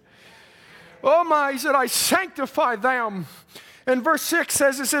 Oh my, he said, I sanctify them. And verse 6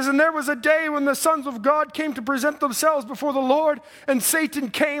 says, and there was a day when the sons of God came to present themselves before the Lord, and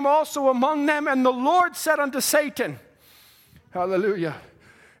Satan came also among them, and the Lord said unto Satan, hallelujah.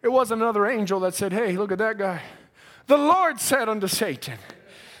 It wasn't another angel that said, hey, look at that guy. The Lord said unto Satan,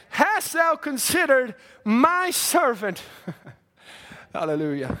 hast thou considered my servant?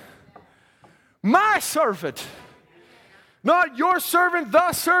 Hallelujah. My servant. Not your servant,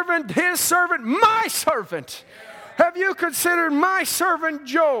 the servant, his servant, my servant. Have you considered my servant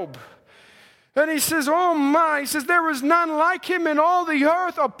Job? And he says, oh my, he says, there is none like him in all the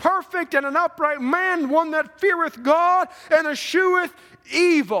earth, a perfect and an upright man, one that feareth God and escheweth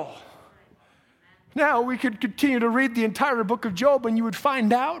evil. Now, we could continue to read the entire book of Job, and you would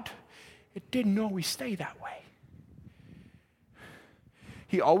find out it didn't always stay that way.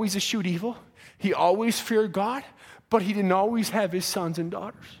 He always eschewed evil. He always feared God, but he didn't always have his sons and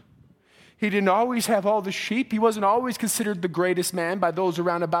daughters. He didn't always have all the sheep. He wasn't always considered the greatest man by those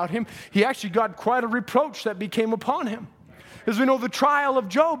around about him. He actually got quite a reproach that became upon him. As we know, the trial of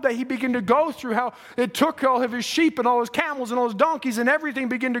Job that he began to go through, how it took all of his sheep and all his camels and all his donkeys and everything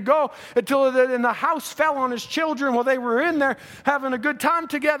began to go until the house fell on his children while they were in there having a good time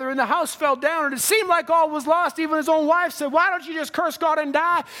together, and the house fell down, and it seemed like all was lost. Even his own wife said, why don't you just curse God and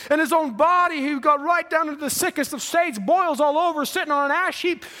die? And his own body, he got right down into the sickest of states, boils all over, sitting on an ash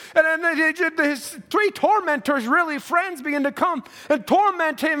heap. And then his 3 tormentors, really friends, began to come and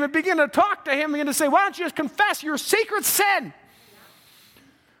torment him and begin to talk to him, begin to say, why don't you just confess your secret sin?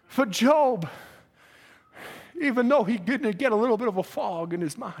 For Job, even though he began to get a little bit of a fog in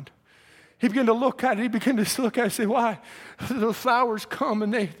his mind, he began to look at it. He began to look at it and say, why? The flowers come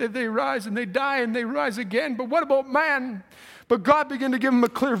and they rise and they die and they rise again. But what about man? But God began to give him a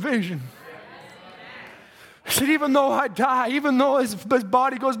clear vision. He said, even though I die, even though his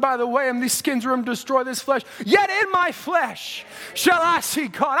body goes by the way and these skins are him to destroy this flesh, yet in my flesh shall I see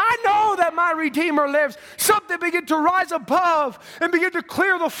God. I know that my Redeemer lives. Something began to rise above and begin to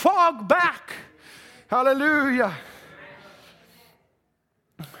clear the fog back. Hallelujah.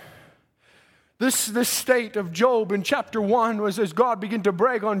 This state of Job in chapter 1 was as God began to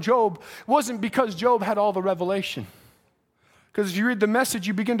brag on Job, wasn't because Job had all the revelation. Because if you read the message,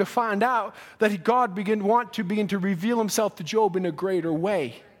 you begin to find out that God begin to reveal himself to Job in a greater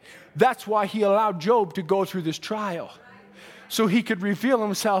way. That's why he allowed Job to go through this trial, so he could reveal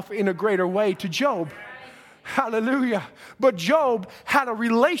himself in a greater way to Job. Hallelujah. But Job had a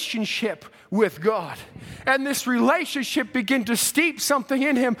relationship with God. And this relationship began to steep something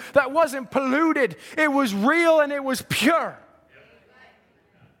in him that wasn't polluted. It was real and it was pure.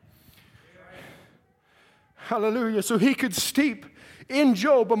 Hallelujah. So he could steep in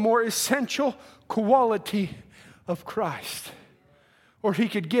Job a more essential quality of Christ. Or he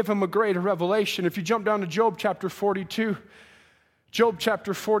could give him a greater revelation. If you jump down to Job chapter 42, Job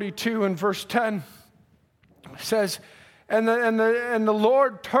chapter 42 and verse 10 says, and the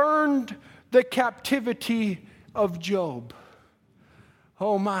Lord turned the captivity of Job.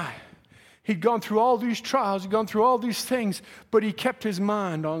 Oh my. He'd gone through all these trials, he'd gone through all these things, but he kept his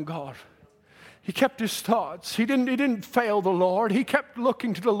mind on God. He kept his thoughts. He didn't fail the Lord. He kept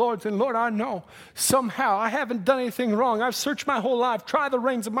looking to the Lord and, Lord, I know somehow I haven't done anything wrong. I've searched my whole life. Try the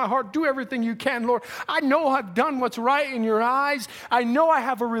reins of my heart. Do everything you can, Lord. I know I've done what's right in your eyes. I know I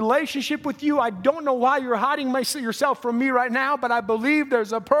have a relationship with you. I don't know why you're hiding yourself from me right now, but I believe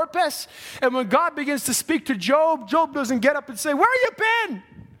there's a purpose. And when God begins to speak to Job, Job doesn't get up and say, where have you been?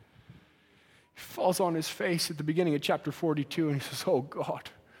 He falls on his face at the beginning of chapter 42 and he says, oh God,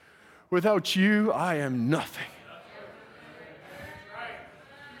 without you, I am nothing.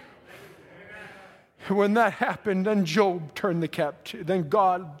 When that happened, then God turned the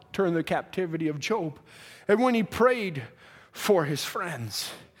captivity of Job. And when he prayed for his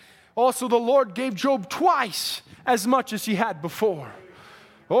friends, also the Lord gave Job twice as much as he had before.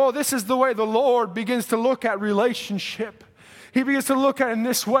 Oh, this is the way the Lord begins to look at relationship. He begins to look at it in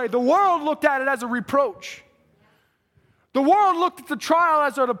this way. The world looked at it as a reproach. The world looked at the trial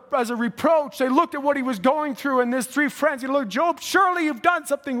as a reproach. They looked at what he was going through, and his three friends, he looked, Job, surely you've done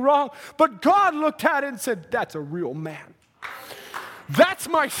something wrong. But God looked at it and said, that's a real man. That's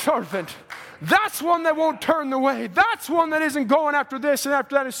my servant. That's one that won't turn away. That's one that isn't going after this and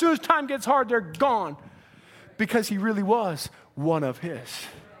after that. As soon as time gets hard, they're gone. Because he really was one of his.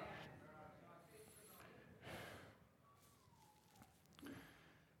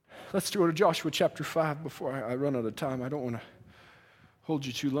 Let's go to Joshua chapter 5 before I run out of time. I don't want to hold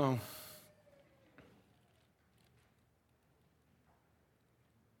you too long.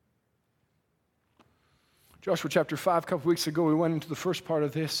 Joshua chapter 5, a couple weeks ago, we went into the first part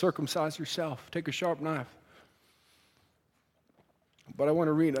of this, circumcise yourself, take a sharp knife. But I want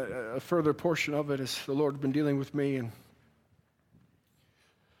to read a further portion of it as the Lord has been dealing with me. And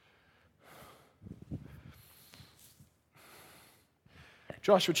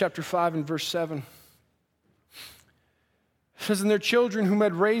Joshua chapter 5 and verse 7. It says, and their children whom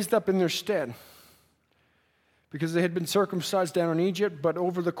had raised up in their stead, because they had been circumcised down in Egypt, but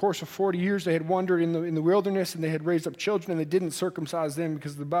over the course of 40 years they had wandered in the wilderness, and they had raised up children, and they didn't circumcise them,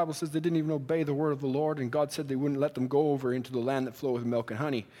 because the Bible says they didn't even obey the word of the Lord, and God said they wouldn't let them go over into the land that floweth with milk and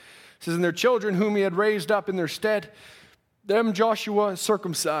honey. It says, and their children whom he had raised up in their stead, them Joshua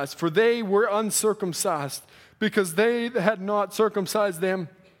circumcised, for they were uncircumcised, because they had not circumcised them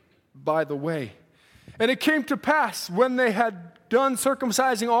by the way. And it came to pass, when they had done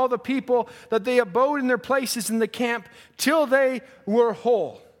circumcising all the people, that they abode in their places in the camp till they were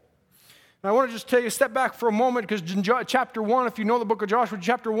whole. Now, I want to just take a step back for a moment, because in chapter 1, if you know the book of Joshua,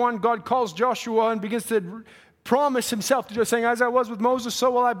 chapter 1, God calls Joshua and begins to promise himself to do, saying, as I was with Moses,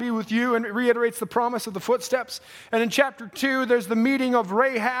 so will I be with you, and it reiterates the promise of the footsteps. And in chapter 2, there's the meeting of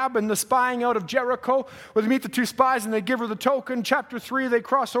Rahab and the spying out of Jericho, where they meet the two spies and they give her the token. Chapter 3, they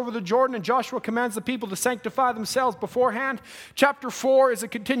cross over the Jordan, and Joshua commands the people to sanctify themselves beforehand. Chapter 4 is a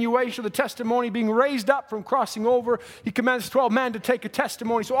continuation of the testimony being raised up from crossing over. He commands 12 men to take a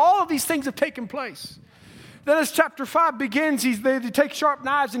testimony. So all of these things have taken place. Then as chapter 5 begins, they take sharp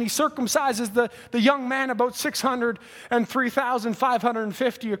knives and he circumcises the young man, about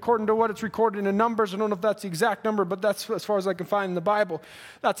 603,550, according to what it's recorded in Numbers. I don't know if that's the exact number, but that's as far as I can find in the Bible.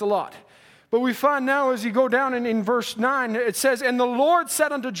 That's a lot. But we find now as you go down in verse 9, it says, and the Lord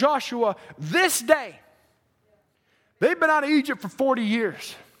said unto Joshua, this day, they've been out of Egypt for 40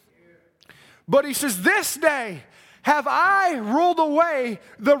 years. But he says, this day have I rolled away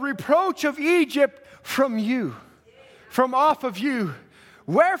the reproach of Egypt from you, from off of you.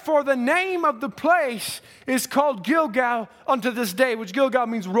 Wherefore the name of the place is called Gilgal unto this day, which Gilgal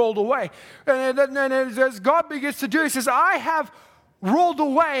means rolled away. And as God begins to do, he says, I have rolled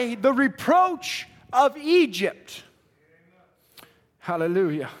away the reproach of Egypt.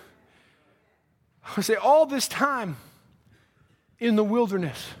 Hallelujah. I say, all this time in the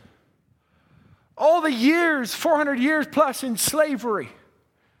wilderness, all the years, 400 years plus in slavery,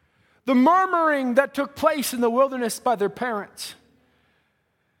 the murmuring that took place in the wilderness by their parents.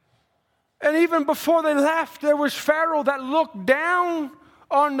 And even before they left, there was Pharaoh that looked down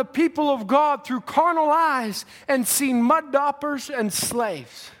on the people of God through carnal eyes and seen muddappers and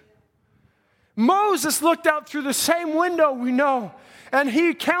slaves. Moses looked out through the same window, we know, and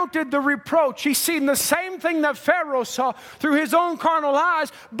he counted the reproach. He seen the same thing that Pharaoh saw through his own carnal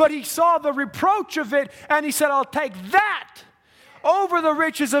eyes, but he saw the reproach of it, and he said, I'll take that over the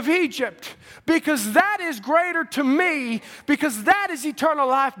riches of Egypt, because that is greater to me, because that is eternal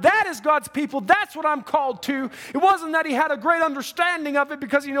life, that is God's people, that's what I'm called to. It wasn't that he had a great understanding of it,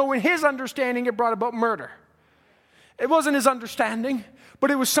 because in his understanding it brought about murder. It wasn't his understanding, but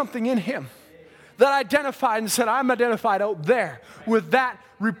it was something in him that identified and said, I'm identified out there with that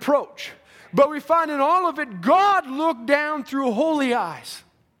reproach. But we find in all of it, God looked down through holy eyes.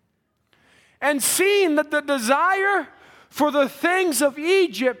 and seeing that the desire for the things of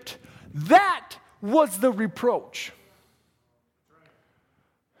Egypt, that was the reproach.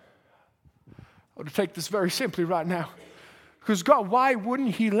 I want to take this very simply right now. Because God, why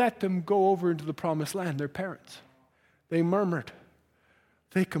wouldn't He let them go over into the promised land, their parents? They murmured.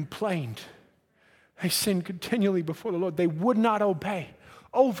 They complained. They sinned continually before the Lord. They would not obey.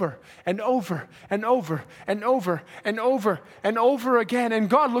 Over and over and over and over and over and over again. And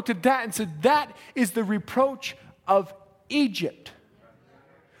God looked at that and said, that is the reproach of Egypt.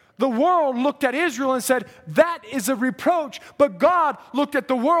 The world looked at Israel and said, that is a reproach. But God looked at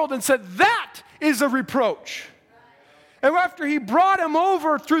the world and said, that is a reproach. And after He brought them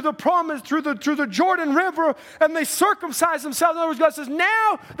over through the promise, through the Jordan River, and they circumcised themselves, in other words, God says,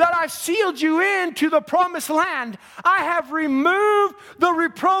 now that I've sealed you into the promised land, I have removed the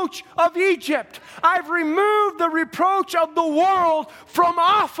reproach of Egypt. I've removed the reproach of the world from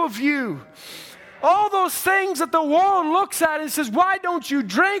off of you. All those things that the world looks at and says, why don't you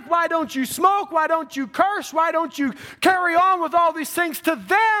drink? Why don't you smoke? Why don't you curse? Why don't you carry on with all these things? To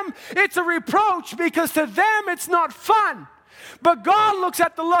them, it's a reproach because to them, it's not fun. But God looks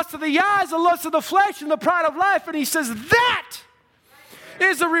at the lust of the eyes, the lust of the flesh, and the pride of life, and He says, that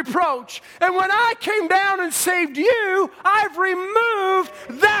is a reproach. And when I came down and saved you, I've removed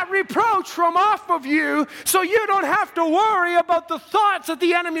that reproach from off of you so you don't have to worry about the thoughts that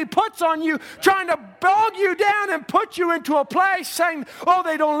the enemy puts on you, trying to bog you down and put you into a place saying, oh,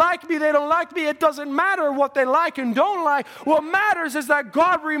 they don't like me, they don't like me. It doesn't matter what they like and don't like. What matters is that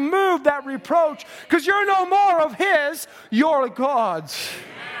God removed that reproach because you're no more of His, you're God's.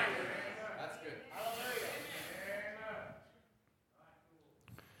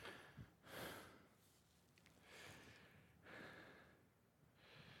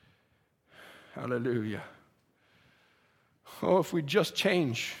 Hallelujah. Oh, if we just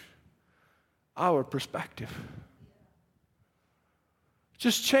change our perspective.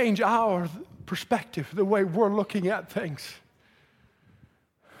 Just change our perspective, the way we're looking at things.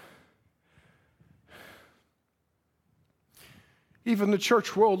 Even the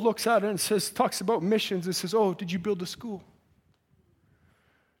church world looks at it and talks about missions and says, oh, did you build a school?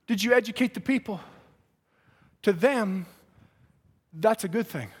 Did you educate the people? To them, that's a good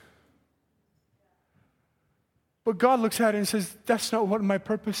thing. But God looks at it and says, that's not what my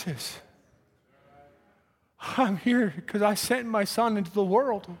purpose is. I'm here because I sent my Son into the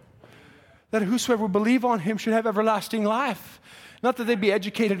world, that whosoever would believe on Him should have everlasting life. Not that they'd be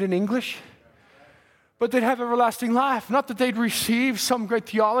educated in English, but they'd have everlasting life. Not that they'd receive some great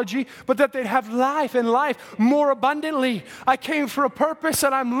theology, but that they'd have life and life more abundantly. I came for a purpose,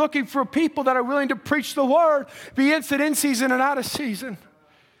 and I'm looking for people that are willing to preach the Word, be instant in season and out of season.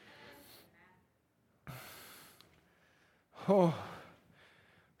 Oh,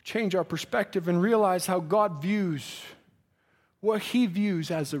 change our perspective and realize how God views what He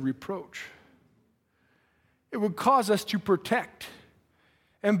views as a reproach. It would cause us to protect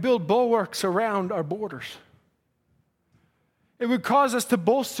and build bulwarks around our borders. It would cause us to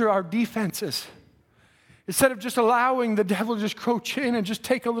bolster our defenses. Instead of just allowing the devil to just crouch in and just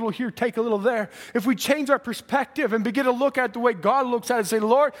take a little here, take a little there. If we change our perspective and begin to look at it the way God looks at it and say,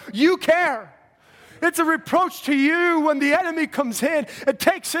 Lord, you care. It's a reproach to you when the enemy comes in. It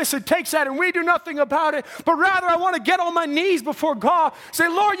takes this, it takes that, and we do nothing about it. But rather, I want to get on my knees before God. Say,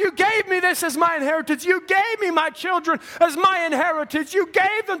 Lord, you gave me this as my inheritance. You gave me my children as my inheritance. You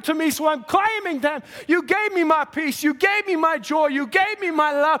gave them to me, so I'm claiming them. You gave me my peace. You gave me my joy. You gave me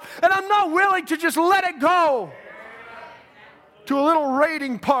my love. And I'm not willing to just let it go to a little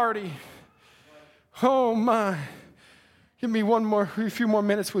raiding party. Oh, my. Give me a few more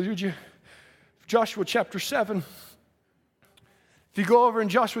minutes, would you? Joshua chapter 7. If you go over in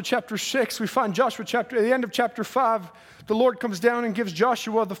Joshua chapter 6, we find at the end of chapter 5, the Lord comes down and gives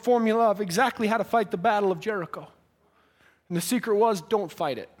Joshua the formula of exactly how to fight the battle of Jericho. And the secret was, don't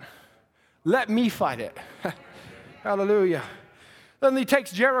fight it. Let me fight it. Hallelujah. Then he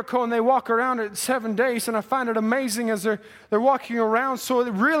takes Jericho and they walk around it 7 days, and I find it amazing as they're walking around. So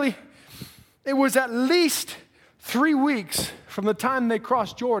it was at least 3 weeks from the time they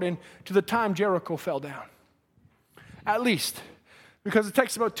crossed Jordan to the time Jericho fell down. At least. Because it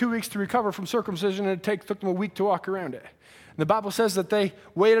takes about 2 weeks to recover from circumcision, and it took them a week to walk around it. And the Bible says that they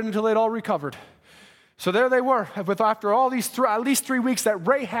waited until they'd all recovered. So there they were, after all these at least 3 weeks, that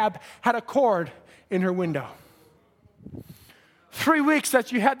Rahab had a cord in her window. 3 weeks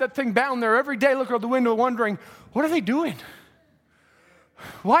that you had that thing bound there every day, looking out the window wondering, what are they doing?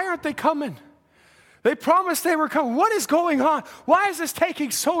 Why aren't they coming? They promised they were coming. What is going on? Why is this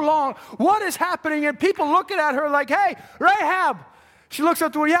taking so long? What is happening? And people looking at her like, hey, Rahab, She looks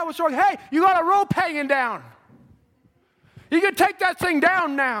up to her, yeah, what's wrong? Hey, you got a rope hanging down. You can take that thing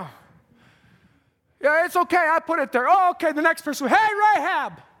down now. Yeah, it's okay, I put it there. Oh, okay, the next person, hey,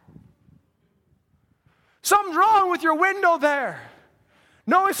 Rahab. Something's wrong with your window there.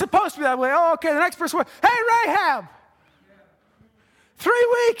 No, it's supposed to be that way. Oh, okay, the next person, hey, Rahab. 3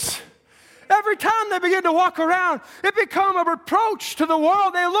 weeks. Every time they begin to walk around, it become a reproach to the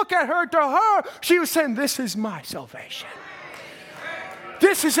world. They look at her, to her, she was saying, this is my salvation.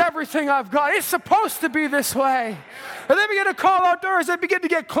 This is everything I've got. It's supposed to be this way. And they begin to call out to her as they begin to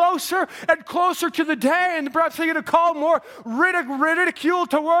get closer and closer to the day, and perhaps they begin to call more ridicule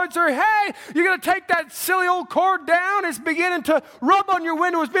towards her. Hey, you're going to take that silly old cord down. It's beginning to rub on your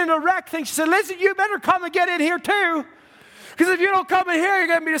window. It's beginning to wreck things. She said, listen, you better come and get in here too. Because if you don't come in here, you're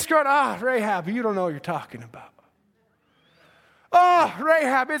going to be destroyed. Rahab, you don't know what you're talking about. Oh,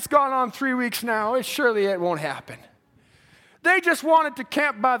 Rahab, it's gone on 3 weeks now. Surely it won't happen. They just wanted to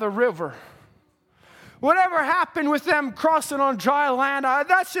camp by the river. Whatever happened with them crossing on dry land,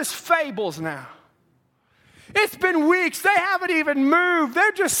 that's just fables now. It's been weeks. They haven't even moved.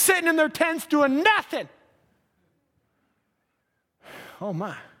 They're just sitting in their tents doing nothing. Oh,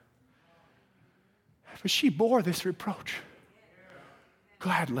 my. But she bore this reproach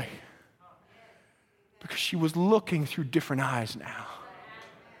gladly because she was looking through different eyes now.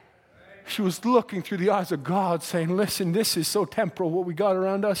 She was looking through the eyes of God saying, listen, this is so temporal what we got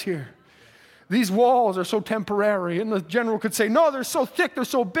around us here. These walls are so temporary. And the general could say, no, they're so thick, they're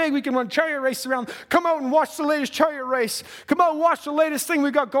so big, we can run chariot races around. Come out and watch the latest chariot race. Come out and watch the latest thing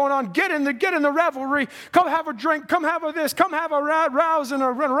we got going on. Get in the revelry. Come have a drink. Come have a this. Come have a rouse and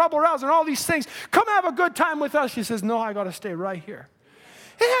a rebel rouse and all these things. Come have a good time with us. She says, no, I got to stay right here.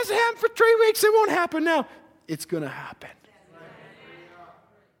 It hasn't happened for 3 weeks. It won't happen now. It's going to happen.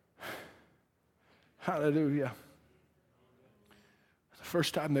 Hallelujah. The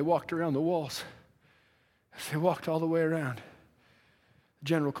first time they walked around the walls, as they walked all the way around, the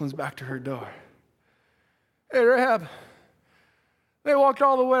general comes back to her door. Hey, Rahab. They walked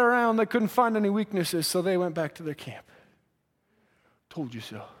all the way around. They couldn't find any weaknesses, so they went back to their camp. Told you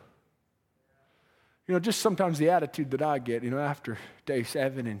so. You know, just sometimes the attitude that I get, after day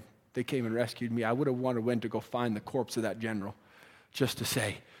 7 and they came and rescued me, I would have wanted when to go find the corpse of that general just to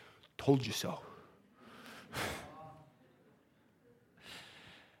say, told you so.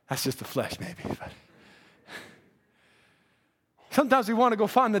 That's just the flesh, maybe. But sometimes we want to go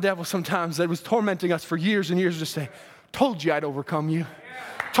find the devil sometimes that was tormenting us for years and years to say, told you I'd overcome you.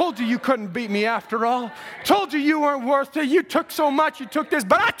 Told you you couldn't beat me after all. Told you you weren't worth it. You took so much, you took this,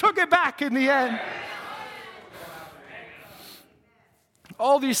 but I took it back in the end.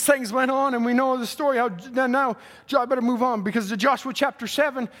 All these things went on, and we know the story. Now, I better move on because to Joshua chapter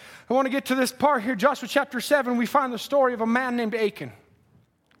 7, I want to get to this part here. Joshua chapter 7, we find the story of a man named Achan.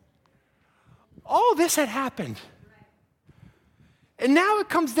 All this had happened. And now it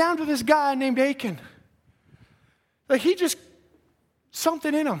comes down to this guy named Achan. Like he just,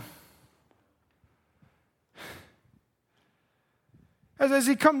 something in him. As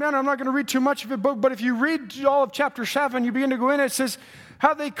he come down, I'm not going to read too much of it, but if you read all of chapter 7, you begin to go in, it says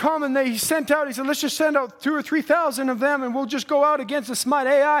how they come and he sent out, he said, let's just send out 2,000 or 3,000 of them and we'll just go out against the Smite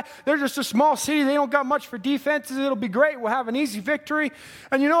Ai. They're just a small city. They don't got much for defenses. It'll be great. We'll have an easy victory.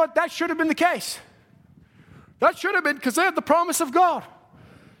 And you know what? That should have been the case. That should have been because they had the promise of God.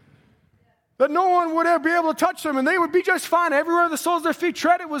 That no one would ever be able to touch them, and they would be just fine. Everywhere the soles of their feet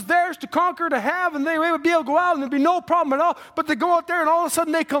tread, it was theirs to conquer, to have, and they would be able to go out, and there'd be no problem at all. But they go out there, and all of a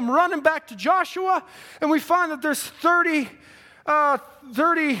sudden they come running back to Joshua, and we find that there's 36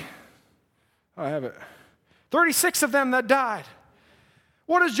 of them that died.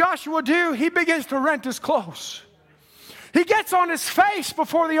 What does Joshua do? He begins to rent his clothes. He gets on his face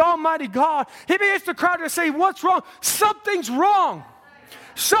before the Almighty God. He begins to cry and say, what's wrong? Something's wrong.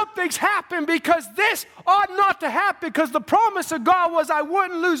 Something's happened because this ought not to happen because the promise of God was I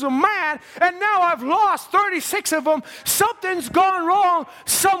wouldn't lose a man, and now I've lost 36 of them. Something's gone wrong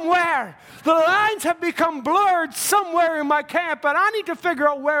somewhere. The lines have become blurred somewhere in my camp, and I need to figure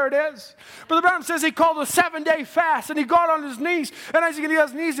out where it is. Brother Branham says he called a 7-day fast, and he got on his knees, and as he got on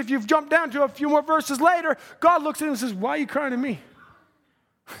his knees, if you've jumped down to a few more verses later, God looks at him and says, why are you crying to me?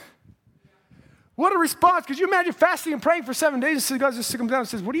 What a response. Could you imagine fasting and praying for 7 days and God just comes down and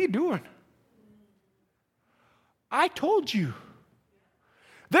says, what are you doing? I told you.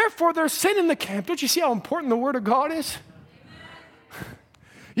 Therefore, there's sin in the camp. Don't you see how important the Word of God is?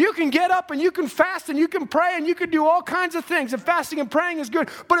 You can get up and you can fast and you can pray and you can do all kinds of things. And fasting and praying is good.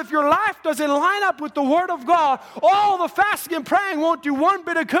 But if your life doesn't line up with the Word of God, all the fasting and praying won't do one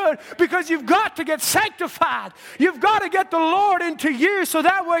bit of good, because you've got to get sanctified. You've got to get the Lord into you so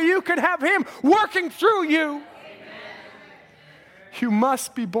that way you can have Him working through you. Amen. You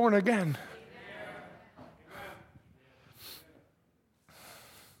must be born again.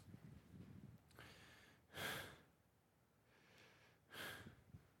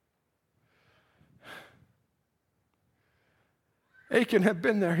 Achan had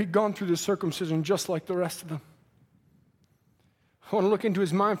been there. He'd gone through the circumcision just like the rest of them. I want to look into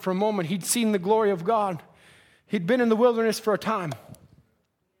his mind for a moment. He'd seen the glory of God. He'd been in the wilderness for a time.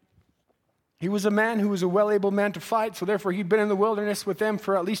 He was a man who was a well-able man to fight, so therefore he'd been in the wilderness with them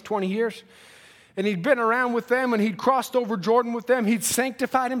for at least 20 years. And he'd been around with them, and he'd crossed over Jordan with them. He'd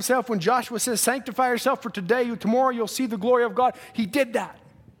sanctified himself. When Joshua says, sanctify yourself, for today, tomorrow you'll see the glory of God. He did that.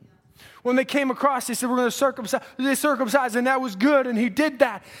 When they came across, they said, we're going to circumcise. They circumcised, and that was good, and he did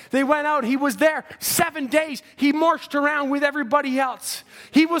that. They went out. He was there 7 days. He marched around with everybody else.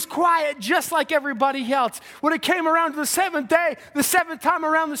 He was quiet just like everybody else. When it came around to the seventh day, the seventh time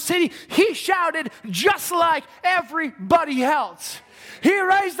around the city, he shouted just like everybody else. He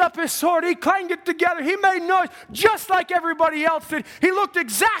raised up his sword. He clanged it together. He made noise just like everybody else did. He looked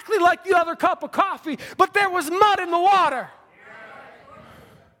exactly like the other cup of coffee, but there was mud in the water.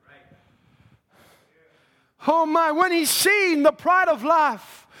 Oh my, when he's seen the pride of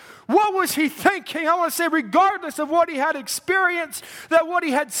life, what was he thinking? I want to say, regardless of what he had experienced, that what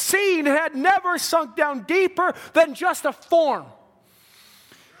he had seen had never sunk down deeper than just a form.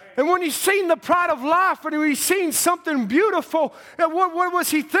 And when he's seen the pride of life and he's seen something beautiful, and what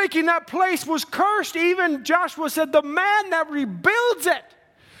was he thinking? That place was cursed. Even Joshua said, the man that rebuilds it,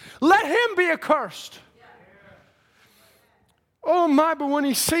 let him be accursed. Oh my, but when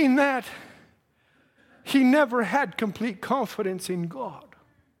he's seen that, he never had complete confidence in God.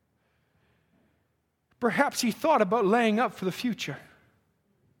 Perhaps he thought about laying up for the future.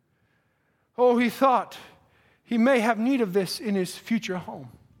 Oh, he thought he may have need of this in his future home.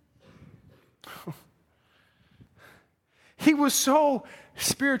 He was so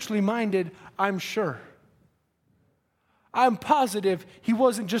spiritually minded, I'm sure. I'm positive he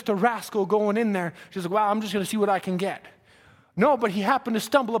wasn't just a rascal going in there, just like, wow, I'm just going to see what I can get. No, but he happened to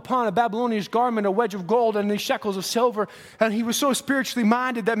stumble upon a Babylonian garment, a wedge of gold, and these shekels of silver. And he was so spiritually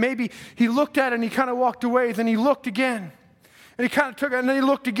minded that maybe he looked at it and he kind of walked away. Then he looked again. And he kind of took it and then he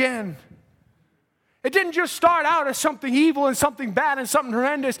looked again. It didn't just start out as something evil and something bad and something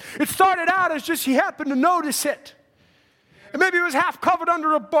horrendous. It started out as just he happened to notice it. And maybe it was half covered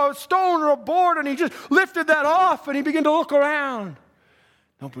under a stone or a board, and he just lifted that off and he began to look around.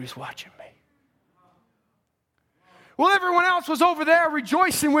 Nobody's watching me. Well, everyone else was over there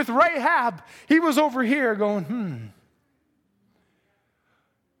rejoicing with Rahab. He was over here going,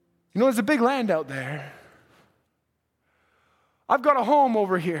 You know, there's a big land out there. I've got a home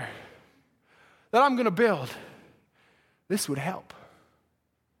over here that I'm going to build. This would help.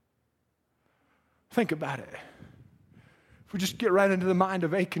 Think about it. If we just get right into the mind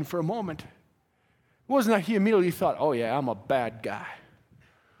of Achan for a moment, it wasn't that he immediately thought, oh yeah, I'm a bad guy.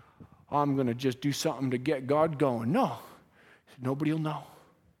 I'm going to just do something to get God going. No, nobody will know.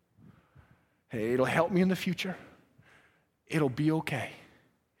 Hey, it'll help me in the future. It'll be okay.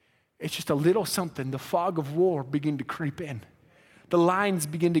 It's just a little something. The fog of war began to creep in. The lines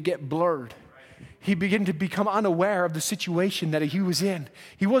begin to get blurred. He began to become unaware of the situation that he was in.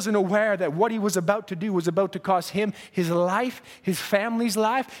 He wasn't aware that what he was about to do was about to cost him his life, his family's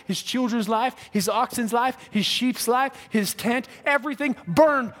life, his children's life, his oxen's life, his sheep's life, his tent, everything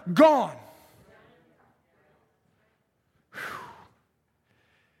burned, gone. Whew.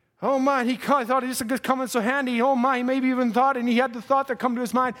 Oh my, he thought this is coming so handy. Oh my, he maybe even thought, and he had the thought that come to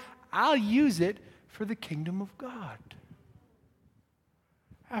his mind, I'll use it for the kingdom of God.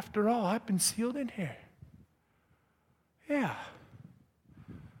 After all, I've been sealed in here. Yeah.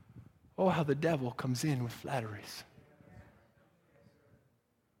 Oh, how the devil comes in with flatteries.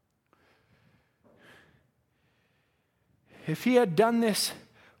 If he had done this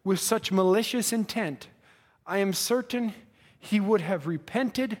with such malicious intent, I am certain he would have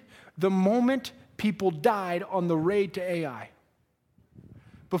repented the moment people died on the raid to Ai,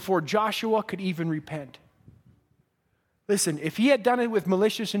 before Joshua could even repent. Listen, if he had done it with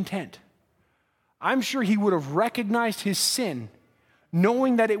malicious intent, I'm sure he would have recognized his sin,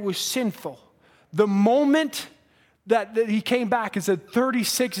 knowing that it was sinful. The moment that he came back and said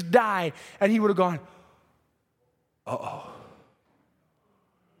 36 died, and he would have gone, uh-oh,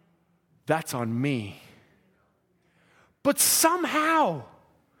 that's on me. But somehow,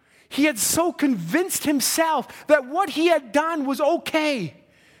 He had so convinced himself that what he had done was okay,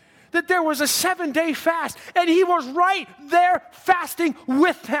 that there was a 7-day fast, and he was right there fasting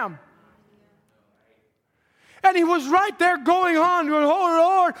with them. And he was right there going on, going, oh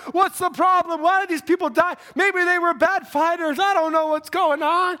Lord, what's the problem? Why did these people die? Maybe they were bad fighters. I don't know what's going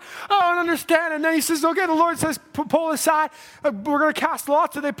on. I don't understand. And then he says, okay, the Lord says, pull aside. We're going to cast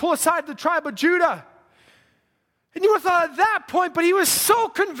lots. And they pull aside the tribe of Judah. And you would have thought at that point, but he was so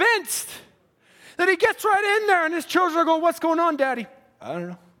convinced that he gets right in there and his children are going, what's going on, Daddy? I don't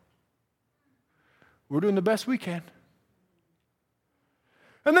know. We're doing the best we can.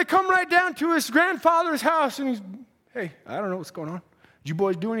 And they come right down to his grandfather's house and he's, hey, I don't know what's going on. Did you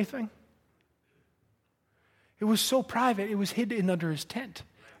boys do anything? It was so private, it was hidden under his tent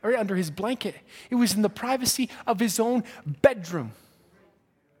or under his blanket. It was in the privacy of his own bedroom.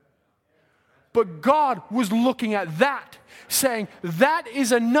 But God was looking at that, saying, that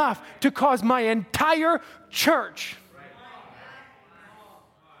is enough to cause my entire church.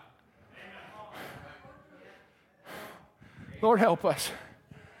 Lord, help us.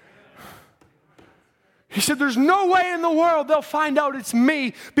 He said, there's no way in the world they'll find out it's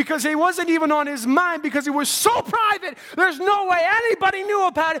me, because it wasn't even on his mind, because it was so private. There's no way anybody knew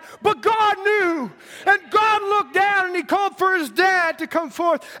about it, but God knew. And God looked down and he called for his dad to come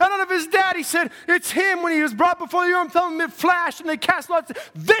forth. And out of his dad, he said, it's him. When he was brought before the Urim Thummim, it flashed and they cast lots.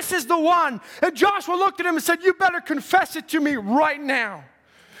 This is the one. And Joshua looked at him and said, you better confess it to me right now.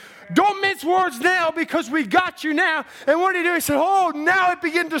 Don't mince words now, because we got you now. And what did he do? He said, oh, now it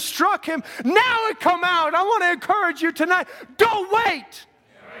began to struck him. Now it come out. I want to encourage you tonight. Don't wait.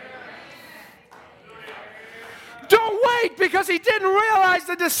 Don't wait, because he didn't realize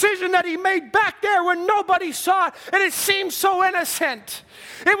the decision that he made back there when nobody saw it. And it seemed so innocent.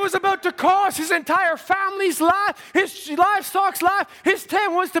 It was about to cost his entire family's life, his livestock's life. His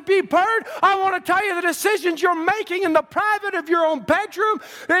tent was to be burned. I want to tell you, the decisions you're making in the private of your own bedroom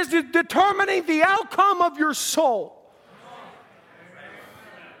is determining the outcome of your soul.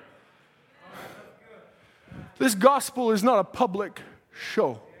 This gospel is not a public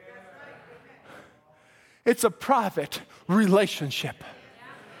show. It's a private relationship.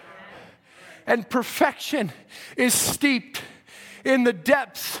 And perfection is steeped in the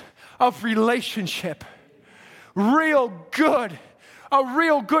depths of relationship. A real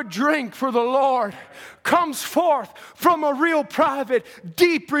good drink for the Lord comes forth from a real private,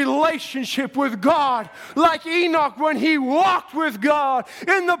 deep relationship with God. Like Enoch when he walked with God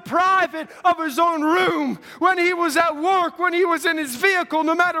in the private of his own room, when he was at work, when he was in his vehicle,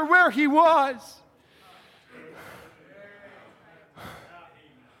 no matter where he was.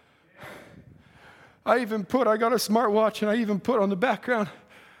 I got a smartwatch, and I even put on the background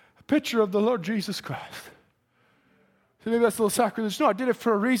a picture of the Lord Jesus Christ. So maybe that's a little sacrilege. No, I did it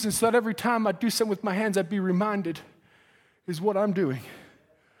for a reason, so that every time I do something with my hands, I'd be reminded, is what I'm doing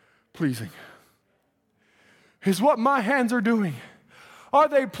pleasing? Is what my hands are doing, are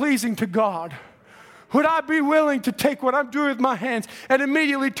they pleasing to God? Would I be willing to take what I'm doing with my hands and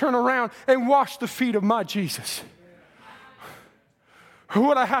immediately turn around and wash the feet of my Jesus? Or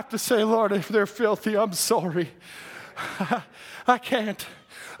would I have to say, Lord, if they're filthy, I'm sorry. I can't.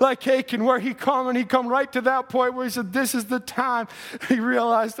 Like Achan, where he come right to that point where he said, this is the time. He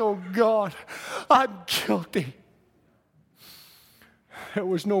realized, oh God, I'm guilty. There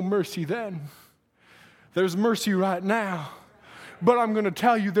was no mercy then. There's mercy right now. But I'm going to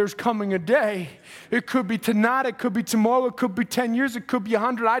tell you, there's coming a day. It could be tonight, it could be tomorrow, it could be 10 years, it could be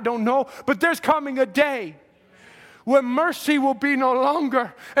 100, I don't know. But there's coming a day when mercy will be no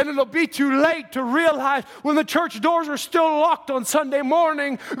longer, and it'll be too late to realize, when the church doors are still locked on Sunday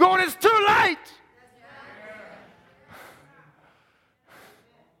morning, going, it's too late.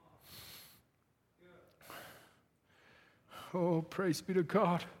 Oh, praise be to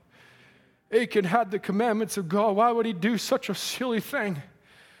God. Achan had the commandments of God. Why would he do such a silly thing?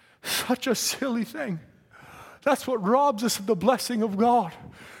 Such a silly thing. That's what robs us of the blessing of God.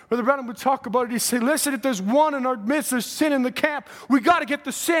 Brother Branham would talk about it. He'd say, listen, if there's one in our midst, there's sin in the camp, we got to get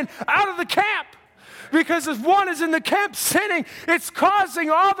the sin out of the camp. Because if one is in the camp sinning, it's causing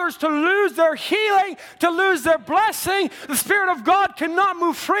others to lose their healing, to lose their blessing. The Spirit of God cannot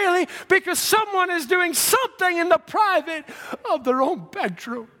move freely because someone is doing something in the private of their own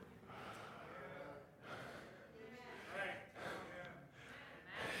bedroom.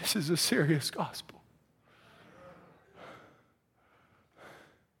 This is a serious gospel.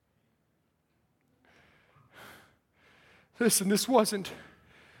 Listen, this wasn't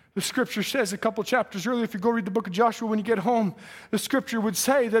The scripture says a couple chapters earlier, if you go read the book of Joshua when you get home, the scripture would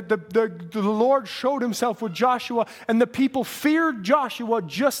say that the Lord showed himself with Joshua, and the people feared Joshua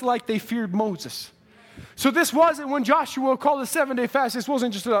just like they feared Moses. So this wasn't when Joshua called a 7-day fast. This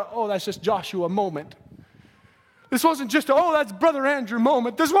wasn't just that's just Joshua moment. This wasn't just that's Brother Andrew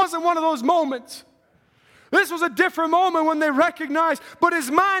moment. This wasn't one of those moments. This was a different moment when they recognized, but his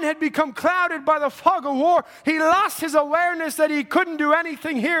mind had become clouded by the fog of war. He lost his awareness that he couldn't do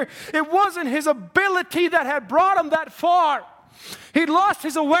anything here. It wasn't his ability that had brought him that far. He'd lost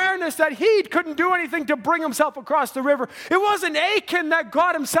his awareness that he couldn't do anything to bring himself across the river. It wasn't Achan that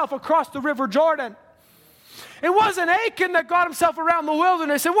got himself across the river Jordan. It wasn't Achan that got himself around the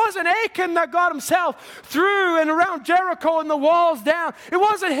wilderness. It wasn't Achan that got himself through and around Jericho and the walls down. It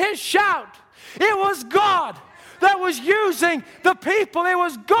wasn't his shout. It was God that was using the people. It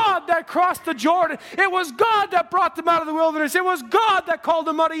was God that crossed the Jordan. It was God that brought them out of the wilderness. It was God that called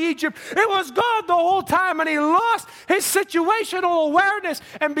them out of Egypt. It was God the whole time, and he lost his situational awareness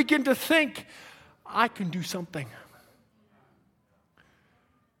and began to think, I can do something.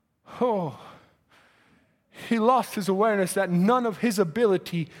 Oh, he lost his awareness that none of his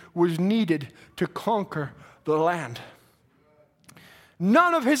ability was needed to conquer the land.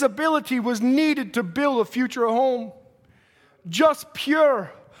 None of his ability was needed to build a future home. Just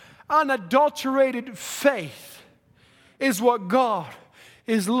pure, unadulterated faith is what God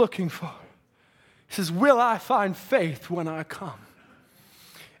is looking for. He says, will I find faith when I come?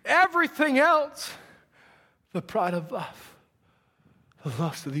 Everything else, the pride of life, the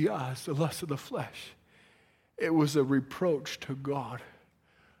lust of the eyes, the lust of the flesh, it was a reproach to God.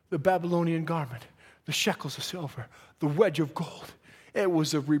 The Babylonian garment, the shekels of silver, the wedge of gold, it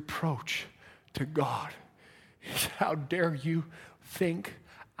was a reproach to God. He said, how dare you think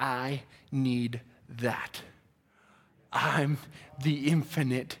I need that? I'm the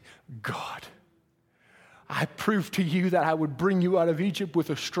infinite God. I proved to you that I would bring you out of Egypt with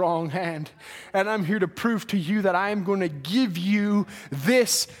a strong hand. And I'm here to prove to you that I am going to give you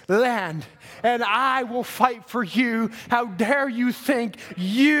this land. And I will fight for you. How dare you think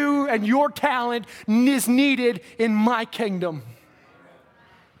you and your talent is needed in my kingdom?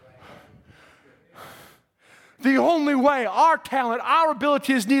 The only way our talent, our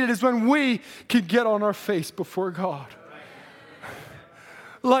ability is needed is when we can get on our face before God.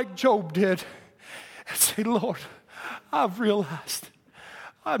 Like Job did. And say, Lord, I've realized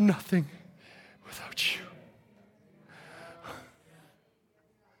I'm nothing without you.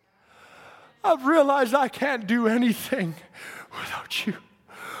 I've realized I can't do anything without you.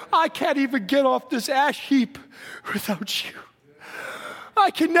 I can't even get off this ash heap without you. I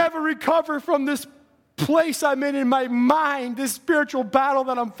can never recover from this place I'm in my mind, this spiritual battle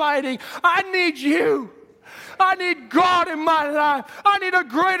that I'm fighting. I need you. I need God in my life. I need a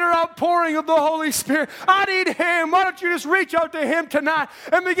greater outpouring of the Holy Spirit. I need Him. Why don't you just reach out to Him tonight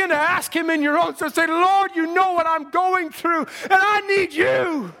and begin to ask Him in your own self. Say, Lord, you know what I'm going through, and I need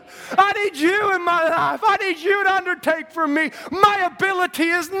you. I need you in my life. I need you to undertake for me. My ability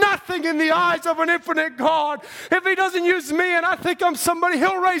is nothing in the eyes of an infinite God. If He doesn't use me and I think I'm somebody,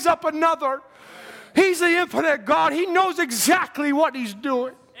 He'll raise up another. He's the infinite God. He knows exactly what He's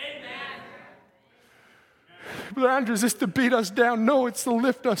doing. Brother Andrew, is this to beat us down? No, it's to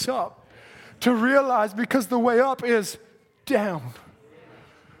lift us up. To realize, because the way up is down.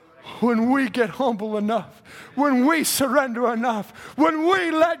 When we get humble enough, when we surrender enough, when we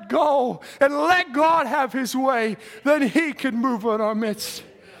let go and let God have His way, then He can move in our midst.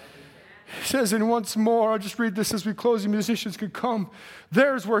 He says, and once more, I'll just read this as we close, the musicians could come.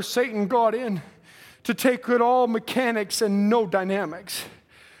 There's where Satan got in to take it all mechanics and no dynamics.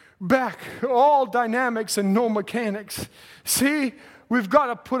 Back, all dynamics and no mechanics. See, we've got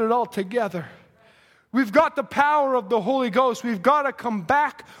to put it all together. We've got the power of the Holy Ghost. We've got to come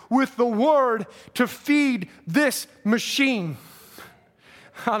back with the Word to feed this machine.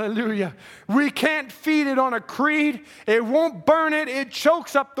 Hallelujah. We can't feed it on a creed. It won't burn it. It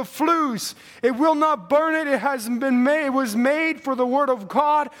chokes up the flues. It will not burn it. It has been made. It was made for the Word of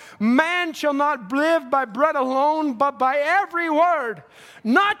God. Man shall not live by bread alone, but by every word.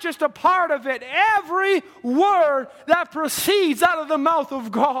 Not just a part of it. Every word that proceeds out of the mouth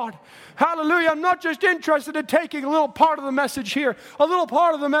of God. Hallelujah. I'm not just interested in taking a little part of the message here, a little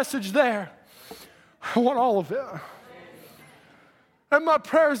part of the message there. I want all of it. And my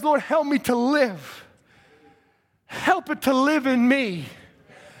prayer is, Lord, help me to live. Help it to live in me.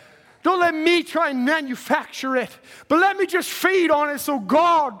 Don't let me try and manufacture it, but let me just feed on it so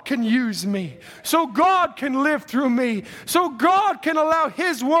God can use me, so God can live through me, so God can allow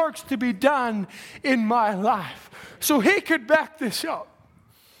His works to be done in my life, so He could back this up.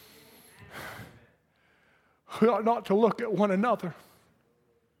 We ought not to look at one another.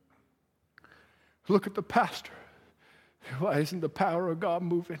 Look at the pastor. Why isn't the power of God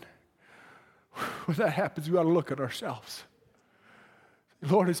moving? When that happens, we ought to look at ourselves.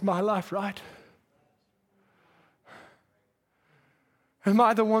 Lord, is my life right? Am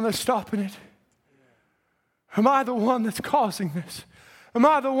I the one that's stopping it? Am I the one that's causing this? Am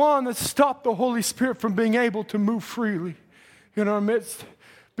I the one that stopped the Holy Spirit from being able to move freely in our midst?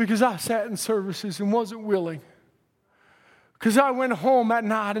 Because I sat in services and wasn't willing. Because I went home at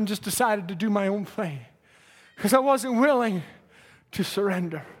night and just decided to do my own thing. Because I wasn't willing to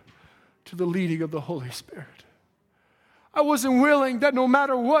surrender to the leading of the Holy Spirit. I wasn't willing that no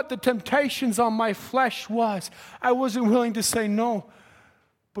matter what the temptations on my flesh was, I wasn't willing to say no.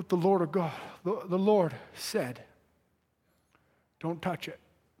 But the Lord of God, the Lord said, don't touch it.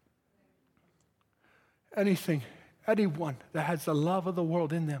 Anyone that has the love of the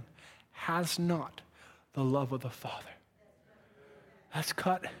world in them has not the love of the Father. That's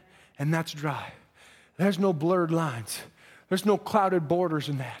cut and that's dry. There's no blurred lines. There's no clouded borders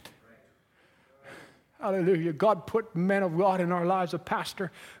in that. Hallelujah. God put men of God in our lives, a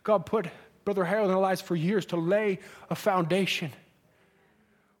pastor. God put Brother Harold in our lives for years to lay a foundation.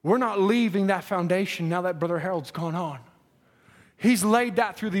 We're not leaving that foundation now that Brother Harold's gone on. He's laid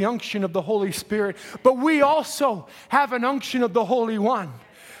that through the unction of the Holy Spirit. But we also have an unction of the Holy One.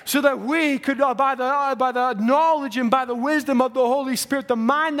 So that we could, by the knowledge and by the wisdom of the Holy Spirit, the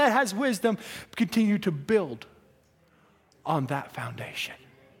mind that has wisdom, continue to build on that foundation.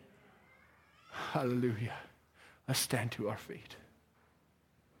 Hallelujah. Let's stand to our feet.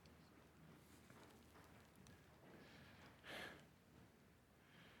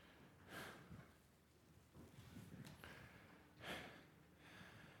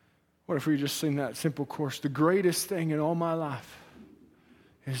 What if we just sing that simple chorus? The greatest thing in all my life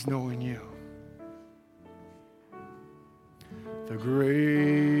is knowing you. The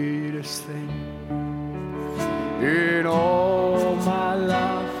greatest thing in all my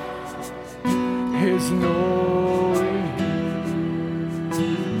life is knowing you.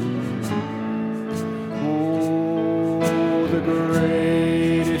 Oh, the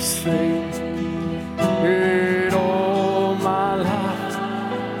greatest thing in all my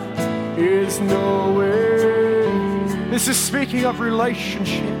life is knowing. This is speaking of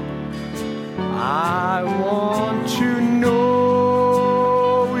relationship. I want to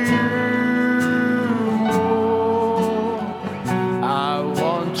know you more. I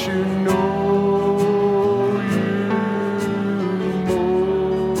want to know you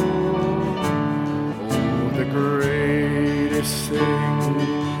more. Oh, the greatest thing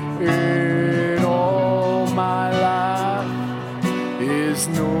in all my life is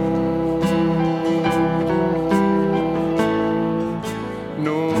knowing you.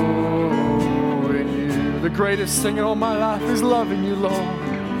 The greatest thing in all my life is loving you, Lord.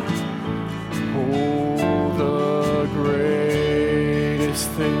 Oh, the greatest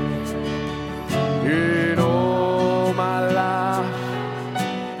thing in all my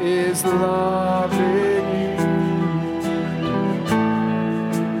life is loving you.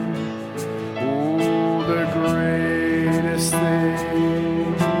 Oh, the greatest thing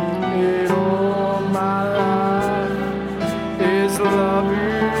in all my life is loving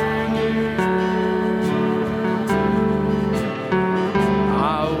you.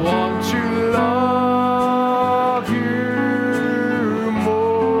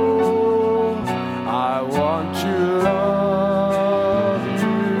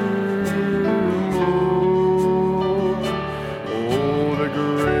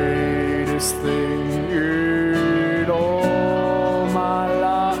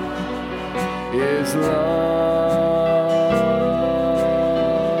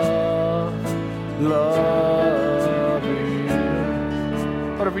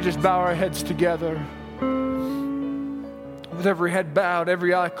 Bow our heads together with every head bowed,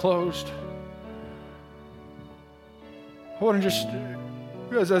 every eye closed. I want to just,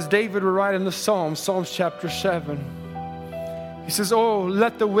 as David would write in the Psalms chapter 7, he says, oh,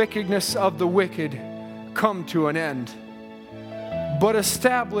 let the wickedness of the wicked come to an end, but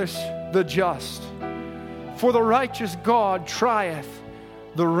establish the just. For the righteous God trieth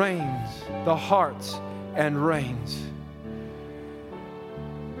the reins, the hearts and reins.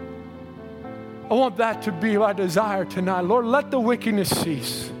 I want that to be my desire tonight. Lord, let the wickedness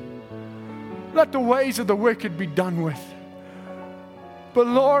cease. Let the ways of the wicked be done with. But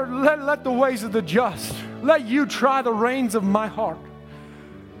Lord, let the ways of the just, let you try the reins of my heart.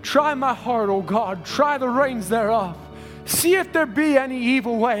 Try my heart, O God. Try the reins thereof. See if there be any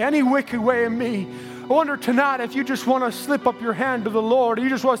evil way, any wicked way in me. I wonder tonight if you just want to slip up your hand to the Lord. You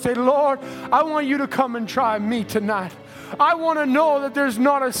just want to say, Lord, I want you to come and try me tonight. I want to know that there's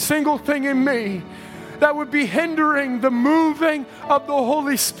not a single thing in me that would be hindering the moving of the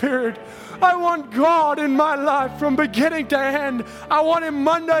Holy Spirit. I want God in my life from beginning to end. I want Him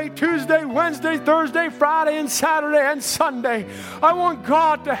Monday, Tuesday, Wednesday, Thursday, Friday, and Saturday, and Sunday. I want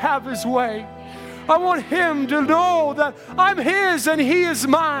God to have His way. I want Him to know that I'm His and He is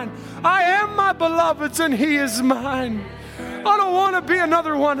mine. I am my beloved's and He is mine. I don't want to be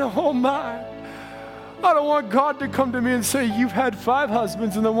another one. Oh my. I don't want God to come to me and say, you've had 5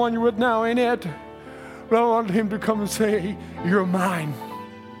 husbands and the one you're with now ain't it. But I want Him to come and say, you're mine.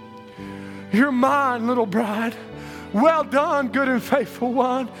 You're mine, little bride. Well done, good and faithful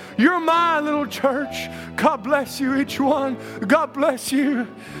one. You're mine, little church. God bless you, each one. God bless you.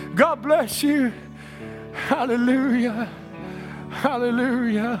 God bless you. Hallelujah.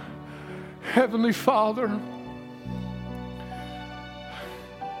 Hallelujah. Heavenly Father,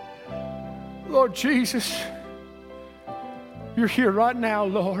 Lord Jesus, you're here right now,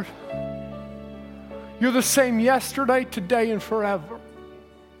 Lord. You're the same yesterday, today, and forever.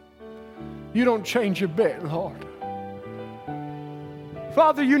 You don't change a bit, Lord.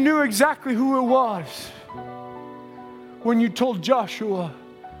 Father, you knew exactly who it was when you told Joshua,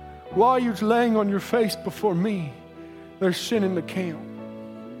 while you're laying on your face before me, there's sin in the camp.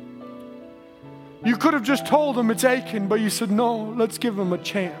 You could have just told them it's Achan, but you said, no, let's give them a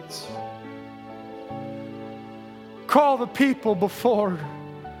chance. Call the people before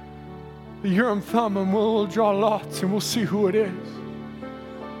the Urim Thummim. We'll draw lots and we'll see who it is.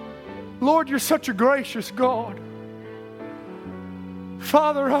 Lord, you're such a gracious God.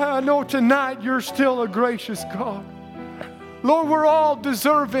 Father, I know tonight you're still a gracious God. Lord, we're all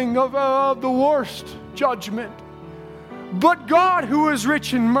deserving of the worst judgment. But God, who is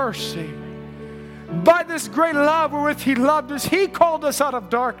rich in mercy, by this great love wherewith He loved us, He called us out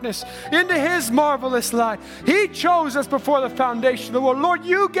of darkness into His marvelous light. He chose us before the foundation of the world. Lord,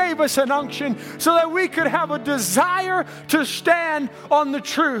 you gave us an unction so that we could have a desire to stand on the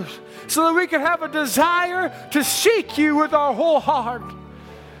truth, so that we could have a desire to seek you with our whole heart.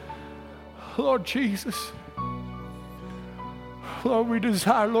 Lord Jesus, Lord, we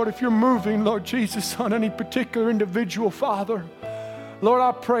desire, Lord, if you're moving, Lord Jesus, on any particular individual, Father, Lord,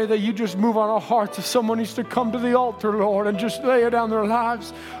 I pray that you just move on our hearts. If someone needs to come to the altar, Lord, and just lay down their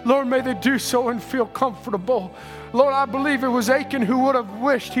lives, Lord, may they do so and feel comfortable. Lord, I believe it was Achan who would have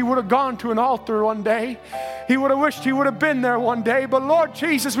wished he would have gone to an altar one day. He would have wished he would have been there one day. But Lord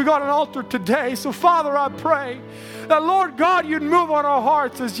Jesus, we got an altar today. So Father, I pray that, Lord God, you'd move on our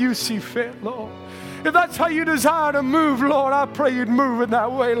hearts as you see fit, Lord. If that's how you desire to move, Lord, I pray you'd move in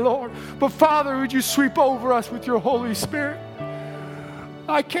that way, Lord. But Father, would you sweep over us with your Holy Spirit?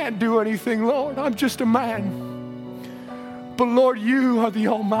 I can't do anything, Lord. I'm just a man. But Lord, you are the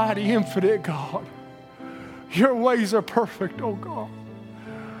almighty, infinite God. Your ways are perfect, oh God.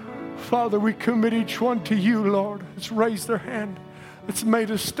 Father, we commit each one to you, Lord. Let's raise their hand. Let's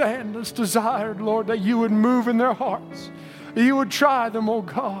made a stand. Let's desired, Lord, that you would move in their hearts. That you would try them, oh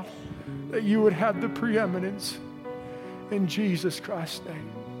God. That you would have the preeminence. In Jesus Christ's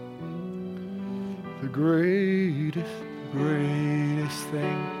name. The greatest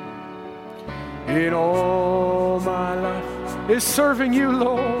thing in all my life is serving you,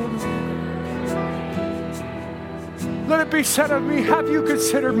 Lord. Let it be said of me, have you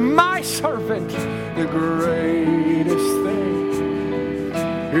considered my servant the greatest thing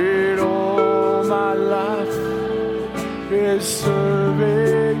in all my life is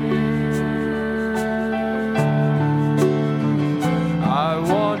serving you. I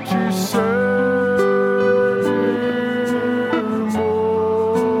want to serve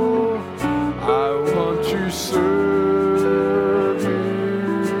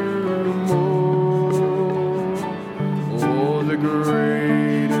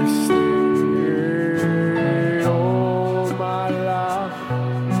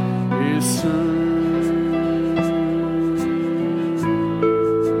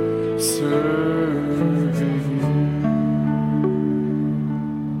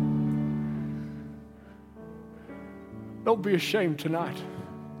Don't be ashamed tonight.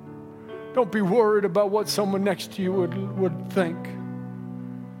 Don't be worried about what someone next to you would think.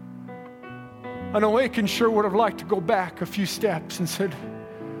 I know Achan sure would have liked to go back a few steps and said,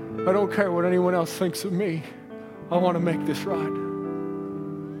 I don't care what anyone else thinks of me. I want to make this right.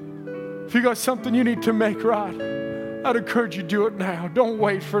 If you got something you need to make right, I'd encourage you to do it now. Don't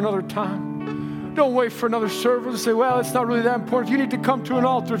wait for another time. Don't wait for another service and say, well, it's not really that important. If you need to come to an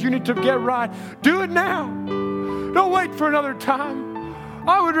altar, if you need to get right, do it now. Don't wait for another time.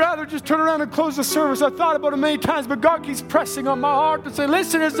 I would rather just turn around and close the service. I thought about it many times, but God keeps pressing on my heart to say,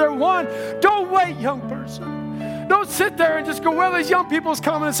 listen, is there one? Don't wait, young person. Don't sit there and just go, well, these young people's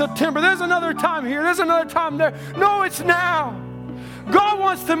coming in September. There's another time here. There's another time there. No, it's now. God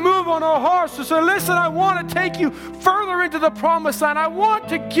wants to move on our hearts to say, listen, I want to take you further into the promised land. I want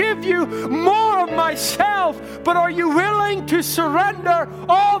to give you more of myself. But are you willing to surrender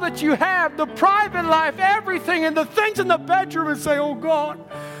all that you have, the private life, everything, and the things in the bedroom, and say, oh God,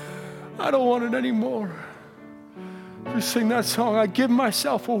 I don't want it anymore. We sing that song, I give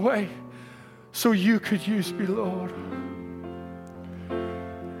myself away so you could use me, Lord.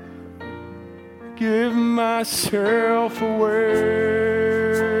 Give myself away.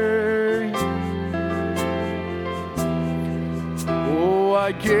 Oh,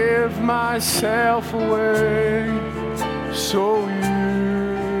 I give myself away so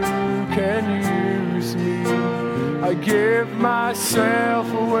you can use me. I give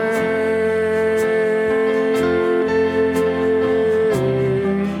myself away.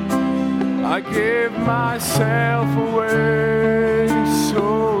 I give myself away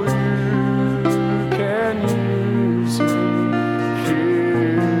so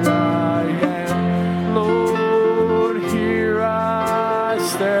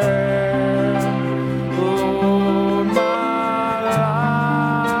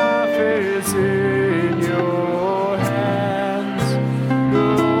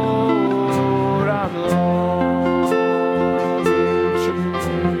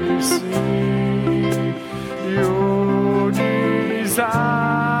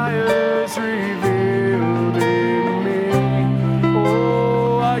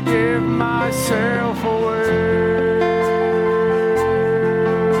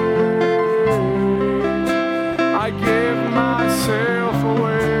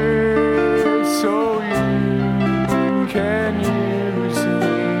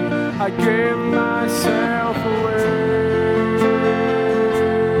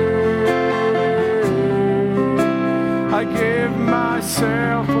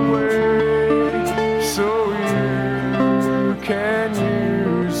myself away so you can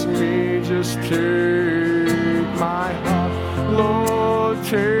use me. Just take my heart, Lord,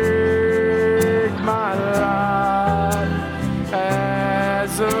 take my life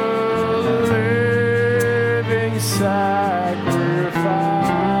as a living sacrifice.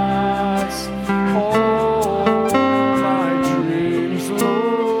 All my dreams,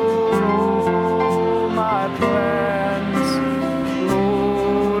 Lord, all my plans,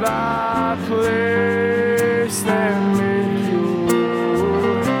 place them in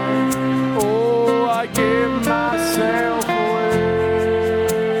your hand. Oh, I give myself away.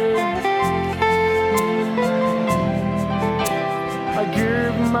 I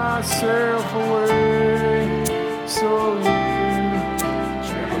give myself away so you.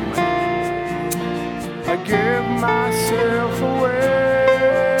 I give myself away.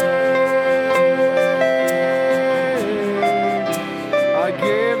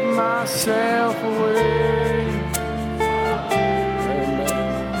 Myself away.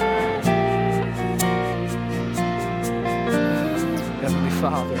 Heavenly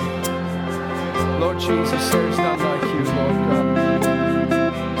Father, Lord Jesus, there is none like you, Lord God.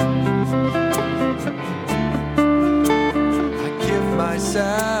 I give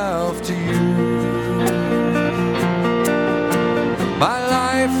myself to you. My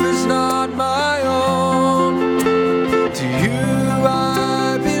life is not my own. To you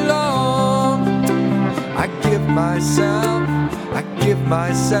I give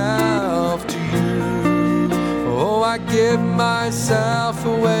myself to you. Oh, I give myself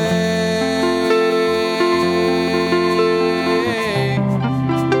away.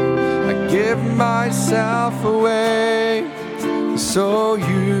 I give myself away so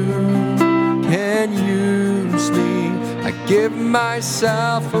you can use me. I give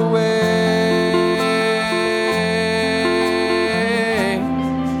myself away.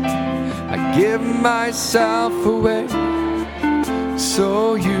 Give myself away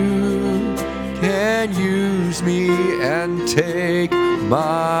so you can use me, and take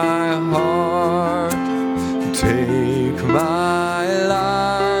my heart, take my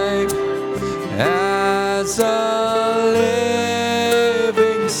life as a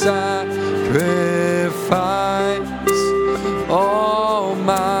living sacrifice. All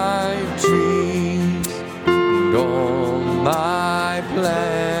my dreams and all my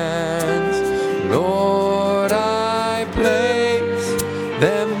plans, Lord, I place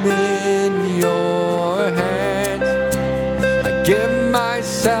them in your hands. I give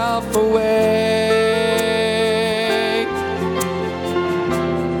myself away.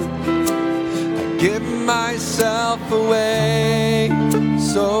 I give myself away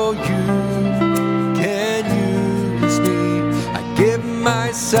so you can use me. I give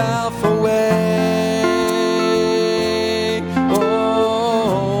myself away.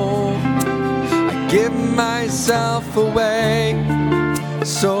 Oh, I give myself away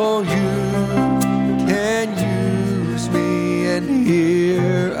so you can use me. And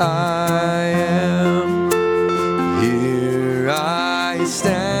here I